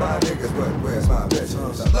 Love my niggas, but where's my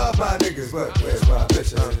bitch? Love my niggas, but where's my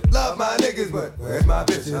bitch? Love my niggas, but where's my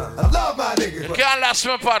bitch? I love my niggas. You can't last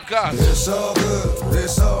my podcast. It's so good,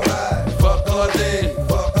 it's so right. Fuck all day,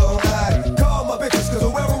 fuck all night. Call my bitches, cause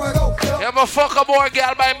wherever we go. You ever fuck a boy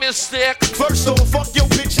girl by mistake? First off, fuck your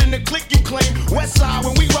bitch in the clique you claim. Westside,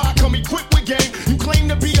 when we ride, come equipped with game. You claim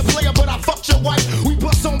to be a player, but I fucked your wife. We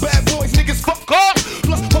bust on bad boys, niggas fuck up.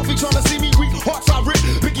 Plus, Puffy tryna see me weak, hearts I rip.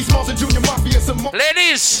 Biggie Smalls and Junior Mafia, some more.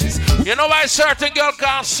 Ladies, you know why certain girl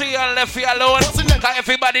can't see and left you alone? Cause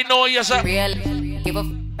everybody know you, sir. Real, give a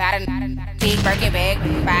bad big Birkin bag,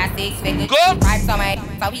 5-6 figures. Go! Right on my,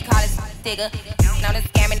 so he call it digger. Now the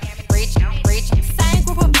scamming, rich. Same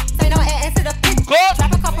group of, say no ass to the pitch. Go!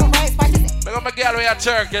 Drop a couple rights, watch this. Look at my girl with a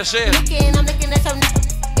Turk, you see? I'm looking at your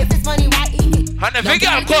if it's money, why eat it? And if you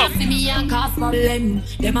girl come, see me and cause problem.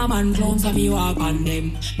 Them a man clowns and me walk on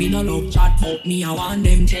them. Me no love chat but me I want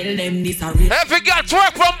them. Tell them this a real. every girl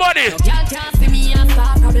twerk from body. Y'all can't see me and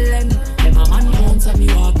cause problem. Them a man clowns and me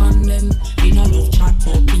walk on them. Me no love chat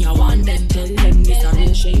but me I want them. Tell them this a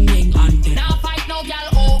real shame on them. Now fight no girl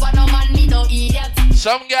over no man me no idiot.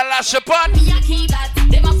 Some girl lash upon. Me a keep that.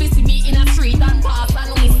 Them a see me in a street and pass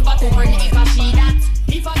and whisper to her if I see that.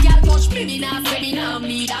 If a girl touch me, me nah say me nah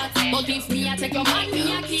me that. But if me a take your man,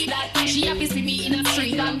 me a keep that. She a see me in a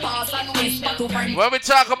street and pass and whisper to her. When we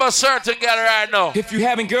talk about certain girl right now. If you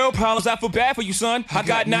having girl problems, I feel bad for you, son. I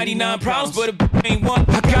got 99 problems, but a ain't one.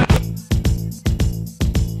 I got.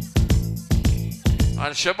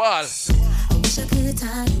 And Shabal. I wish I could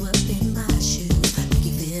tie you up in my shoes, make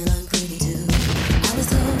you feel unpretty too. I was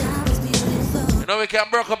told I was beautiful. You know we can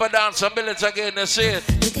break up and down some minutes again and see it.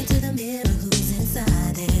 Look into the mirror, who's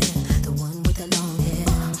inside there? The one with the long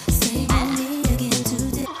hair. Say me again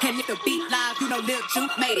today. And if the beat live, you know Lil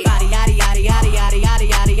Juke made it. Body yaddy yaddy yaddy yaddy yaddy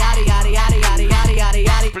yaddy yaddy yaddy yaddy yaddy yaddy yaddy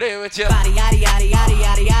yaddy. Play with you. Body yaddy yaddy yaddy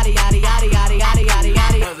yaddy yaddy yaddy yaddy yaddy yaddy yaddy yaddy.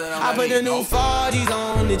 I put the new 40s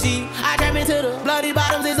on the G. I trap into the bloody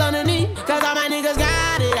bottoms is underneath. Cause all my niggas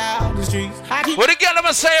got it out the streets. What the girl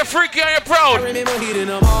I'ma say a freaky on your proud? I remember hitting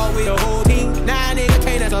them all with the whole team. Now nigga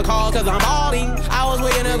can't answer calls cause I'm balling. I was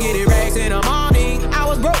waking up getting racks in the morning. I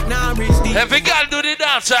was broke, now I'm rich deep. Every girl do the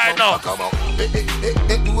dance right now. Come on.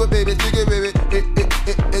 Do it, baby, stick it, baby.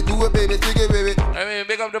 Do it, baby, stick it, baby. I mean,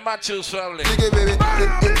 big up the Matthews family. Stick it, baby.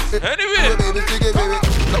 Anyway. Do it, baby, stick it, baby.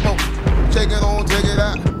 Come on. Check it on, check it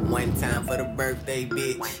out. One time for the birthday,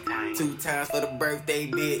 bitch. 2 times for the birthday,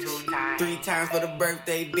 bitch. 3 times for the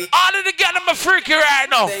birthday, bitch. All of the girl I'm a freaky right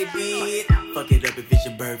now. Fuck it up if it's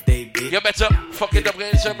your birthday, bitch. You better fuck it up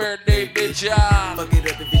if it's your birthday, bitch, yeah. Fuck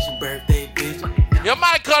it up if it's your birthday, bitch. Yo,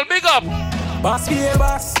 Michael, big up. Boss fear,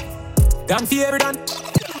 boss. Damn fear, done.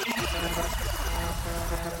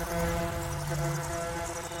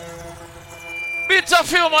 Bit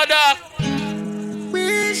of you, my dog.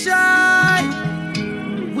 Wish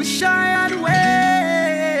I had way.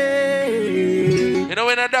 You know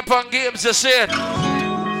when I'm up on games, you see it.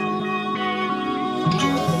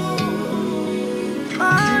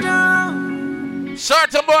 Oh no.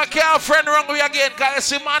 Certain boy can't friend wrong with you again, cause you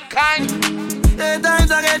see mankind. The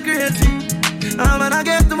times I get crazy, man I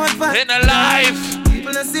get too much fun. In a life.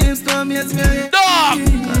 People that seems to me, it's me. Dog.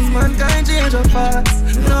 Cause mankind change up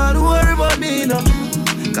fast. You don't worry about me, no.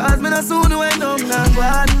 Cause me not soon when I'm not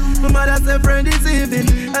bad. My mother said friend is even.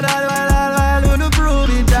 And all while wanna prove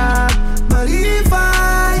it that. But if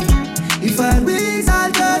I wish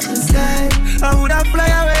I'd touch the sky, I would have fly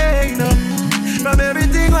away, you know, from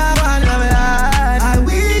everything I want in my life. I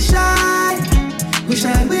wish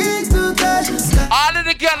I wish to touch the sky. All of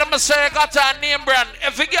the girl I'ma say got a name brand.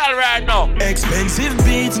 Every girl right now. Expensive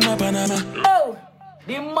beats in Panama. Oh,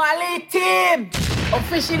 the Mali team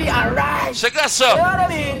officially arrived. Check us up. You know what I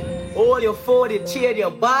mean? Hold your phone and cheer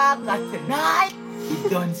your back. And tonight, we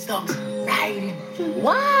done some riding.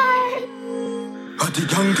 Why? Got the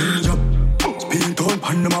young girl up. Spin down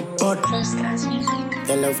Panama bud.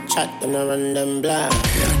 They love chat, them no run them black.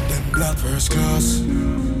 Yeah, them black first class.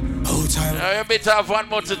 Whole time. Now you better have one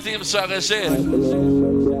more to team song and shit. We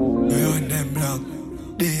on them black.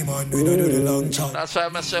 Demon, we don't do the long chat. That's why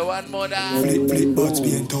I say one more down. Flip, but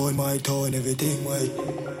spin tone, my tone, everything way.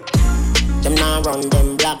 Them now run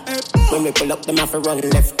them black. When we pull up, them have to run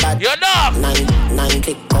left back. You're dog. 9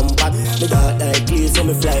 click come back. The dark like please, so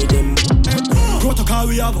me fly them. Protocol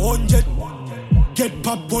we have 100. Get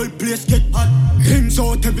pop boy place, get hot. Him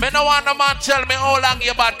so me no want no man tell me how long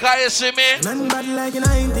you bad, can you see me? Man bad like the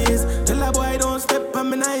 90s. Tell a boy don't step on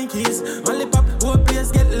my Nikes. Only pop, whole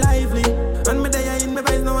place get lively. And me day in my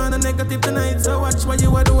vibes, no one a negative tonight. So watch what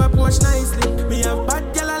you a do, I push nicely. Me have bad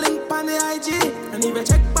girl a link on the IG. And if you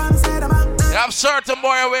check pan side, I'm out. You have certain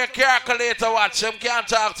boy wear calculator watch, him can't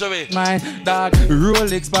talk to me. My dog,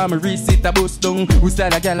 Rolex for my wrist, it a bust down. Who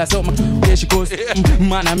style a girl or something, there she goes.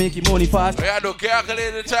 Man, I make money fast. We do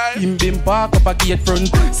calculator time. Him been park up a gate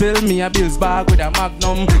front. Sell me a bills bag with a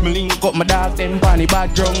magnum. Me link up my dog, them bunny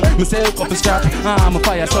bag drum. Me sell couple strap, I'm a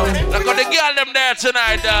fire song. Look at the girl them there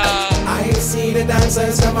tonight, dog. I see the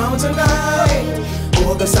dancers come out tonight.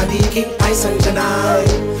 Oga Sadiki, I send tonight.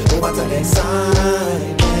 What an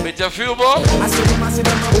inside. With your few more. I see them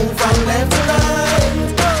move from left to right.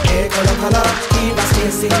 Hey, color, keep us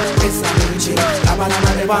kissing. It's a music.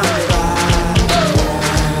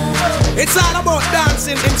 It's all about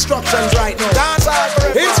dancing instructions right now. Dance all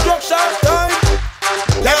instruction time.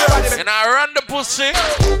 Everybody, and I run the pussy.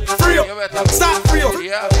 Free up. Start free up.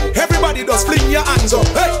 Yeah. Everybody just fling your hands up.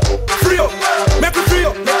 Hey, free up. Make it free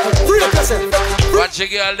up. Free up yourself. Watch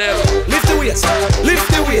your girl them. Lift the weights, lift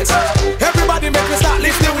the weights. Everybody make me start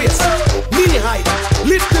lift the weights. Knee height,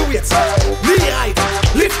 lift the weights. Knee height,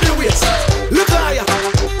 lift the weights. Look higher,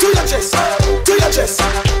 to your chest, to your chest,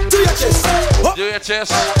 to your chest. Oh. Do your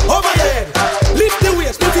chest. Over your head, lift the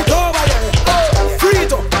weights, put it over your head. Free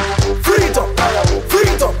it up, free it up, free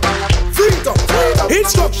it up, free it up.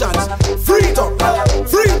 Instructions, free it up,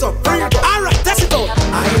 free it up, free it up. Alright, test it out.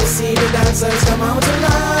 I see the dancers come out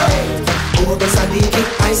tonight. Who goes a leaky,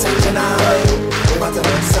 I say tonight. What a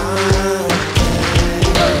good sign.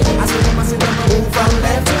 I see them move from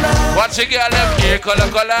left to right. Watch your girl them here, color.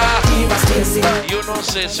 You know,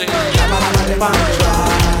 say. Ladies,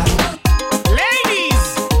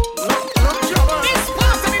 this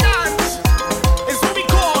part of the dance is what we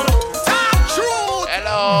call talk truth.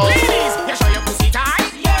 Hello. Ladies, you show your pussy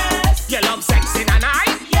tight. Yes. You love sex in a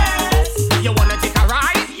night. Yes. You wanna take a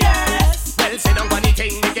ride. Yes. Well, sit down on the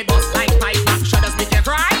thing, make it bust like pipe. Back shutters make you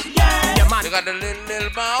cry. Yes. Your man, you got the little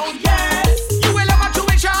mouth. Yes. You will ever do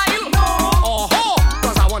a child? No. Oh,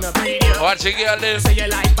 cause I wanna breed you. Watch your girl them. Say you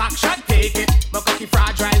like back shot, take it. My cocky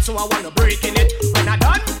fragile, so I wanna break in it. When I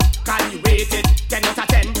done, can you rate it? 10 out of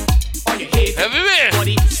 10, or you hate it? Everywhere.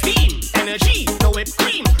 Body, steam, energy, no whipped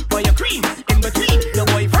cream. Boy, you cream, in between. Your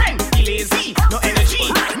boyfriend, he lazy, no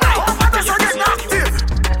energy. Right as I get active.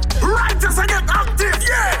 Right as I get active.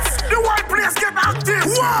 Yes. The white place get active.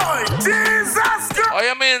 Why? Jesus. Oh,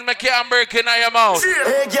 you mean me can't break in your mouth?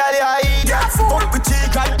 Hey, girl, you idiot. Fuck with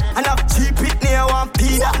chicken and have cheap it near one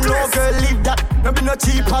pee that. No girl, leave that. No be no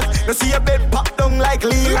cheap hot. No see a bed pop down like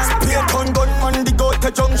Leland. Play gun man, the go to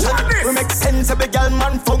junction. We make sense of the girl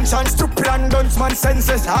man function. Stupid and dunce man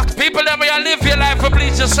senses hack. People that may live your life for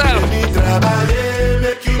please yourself.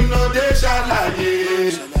 Make you know they shall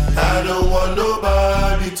I don't want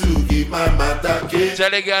nobody to give my matter care. Tell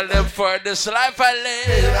the girl them for this life I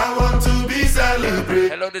live. I want to be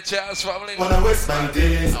celebrated. Hello, the Charles family. Wanna waste my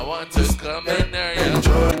days. I want to come in there, yeah.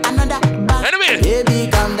 Another anyway. Baby,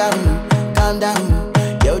 calm down, calm down.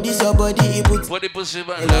 Yo, this your body, it puts body pussy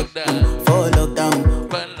man lockdown. For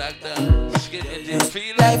lockdown. Man lockdown. Skin in the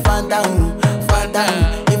feel like phantom.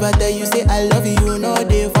 If I tell you say I love you, you know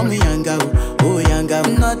they for me young girl. Oh young girl.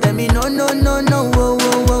 No tell me no. Oh.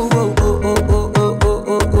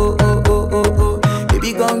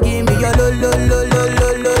 Baby gon' give me your lo. You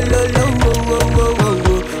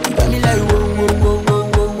got me like whoa.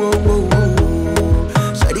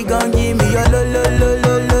 Shawty gon' give me your lo.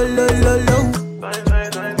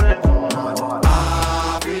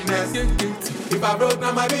 Happiness. If I broke,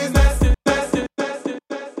 now my business.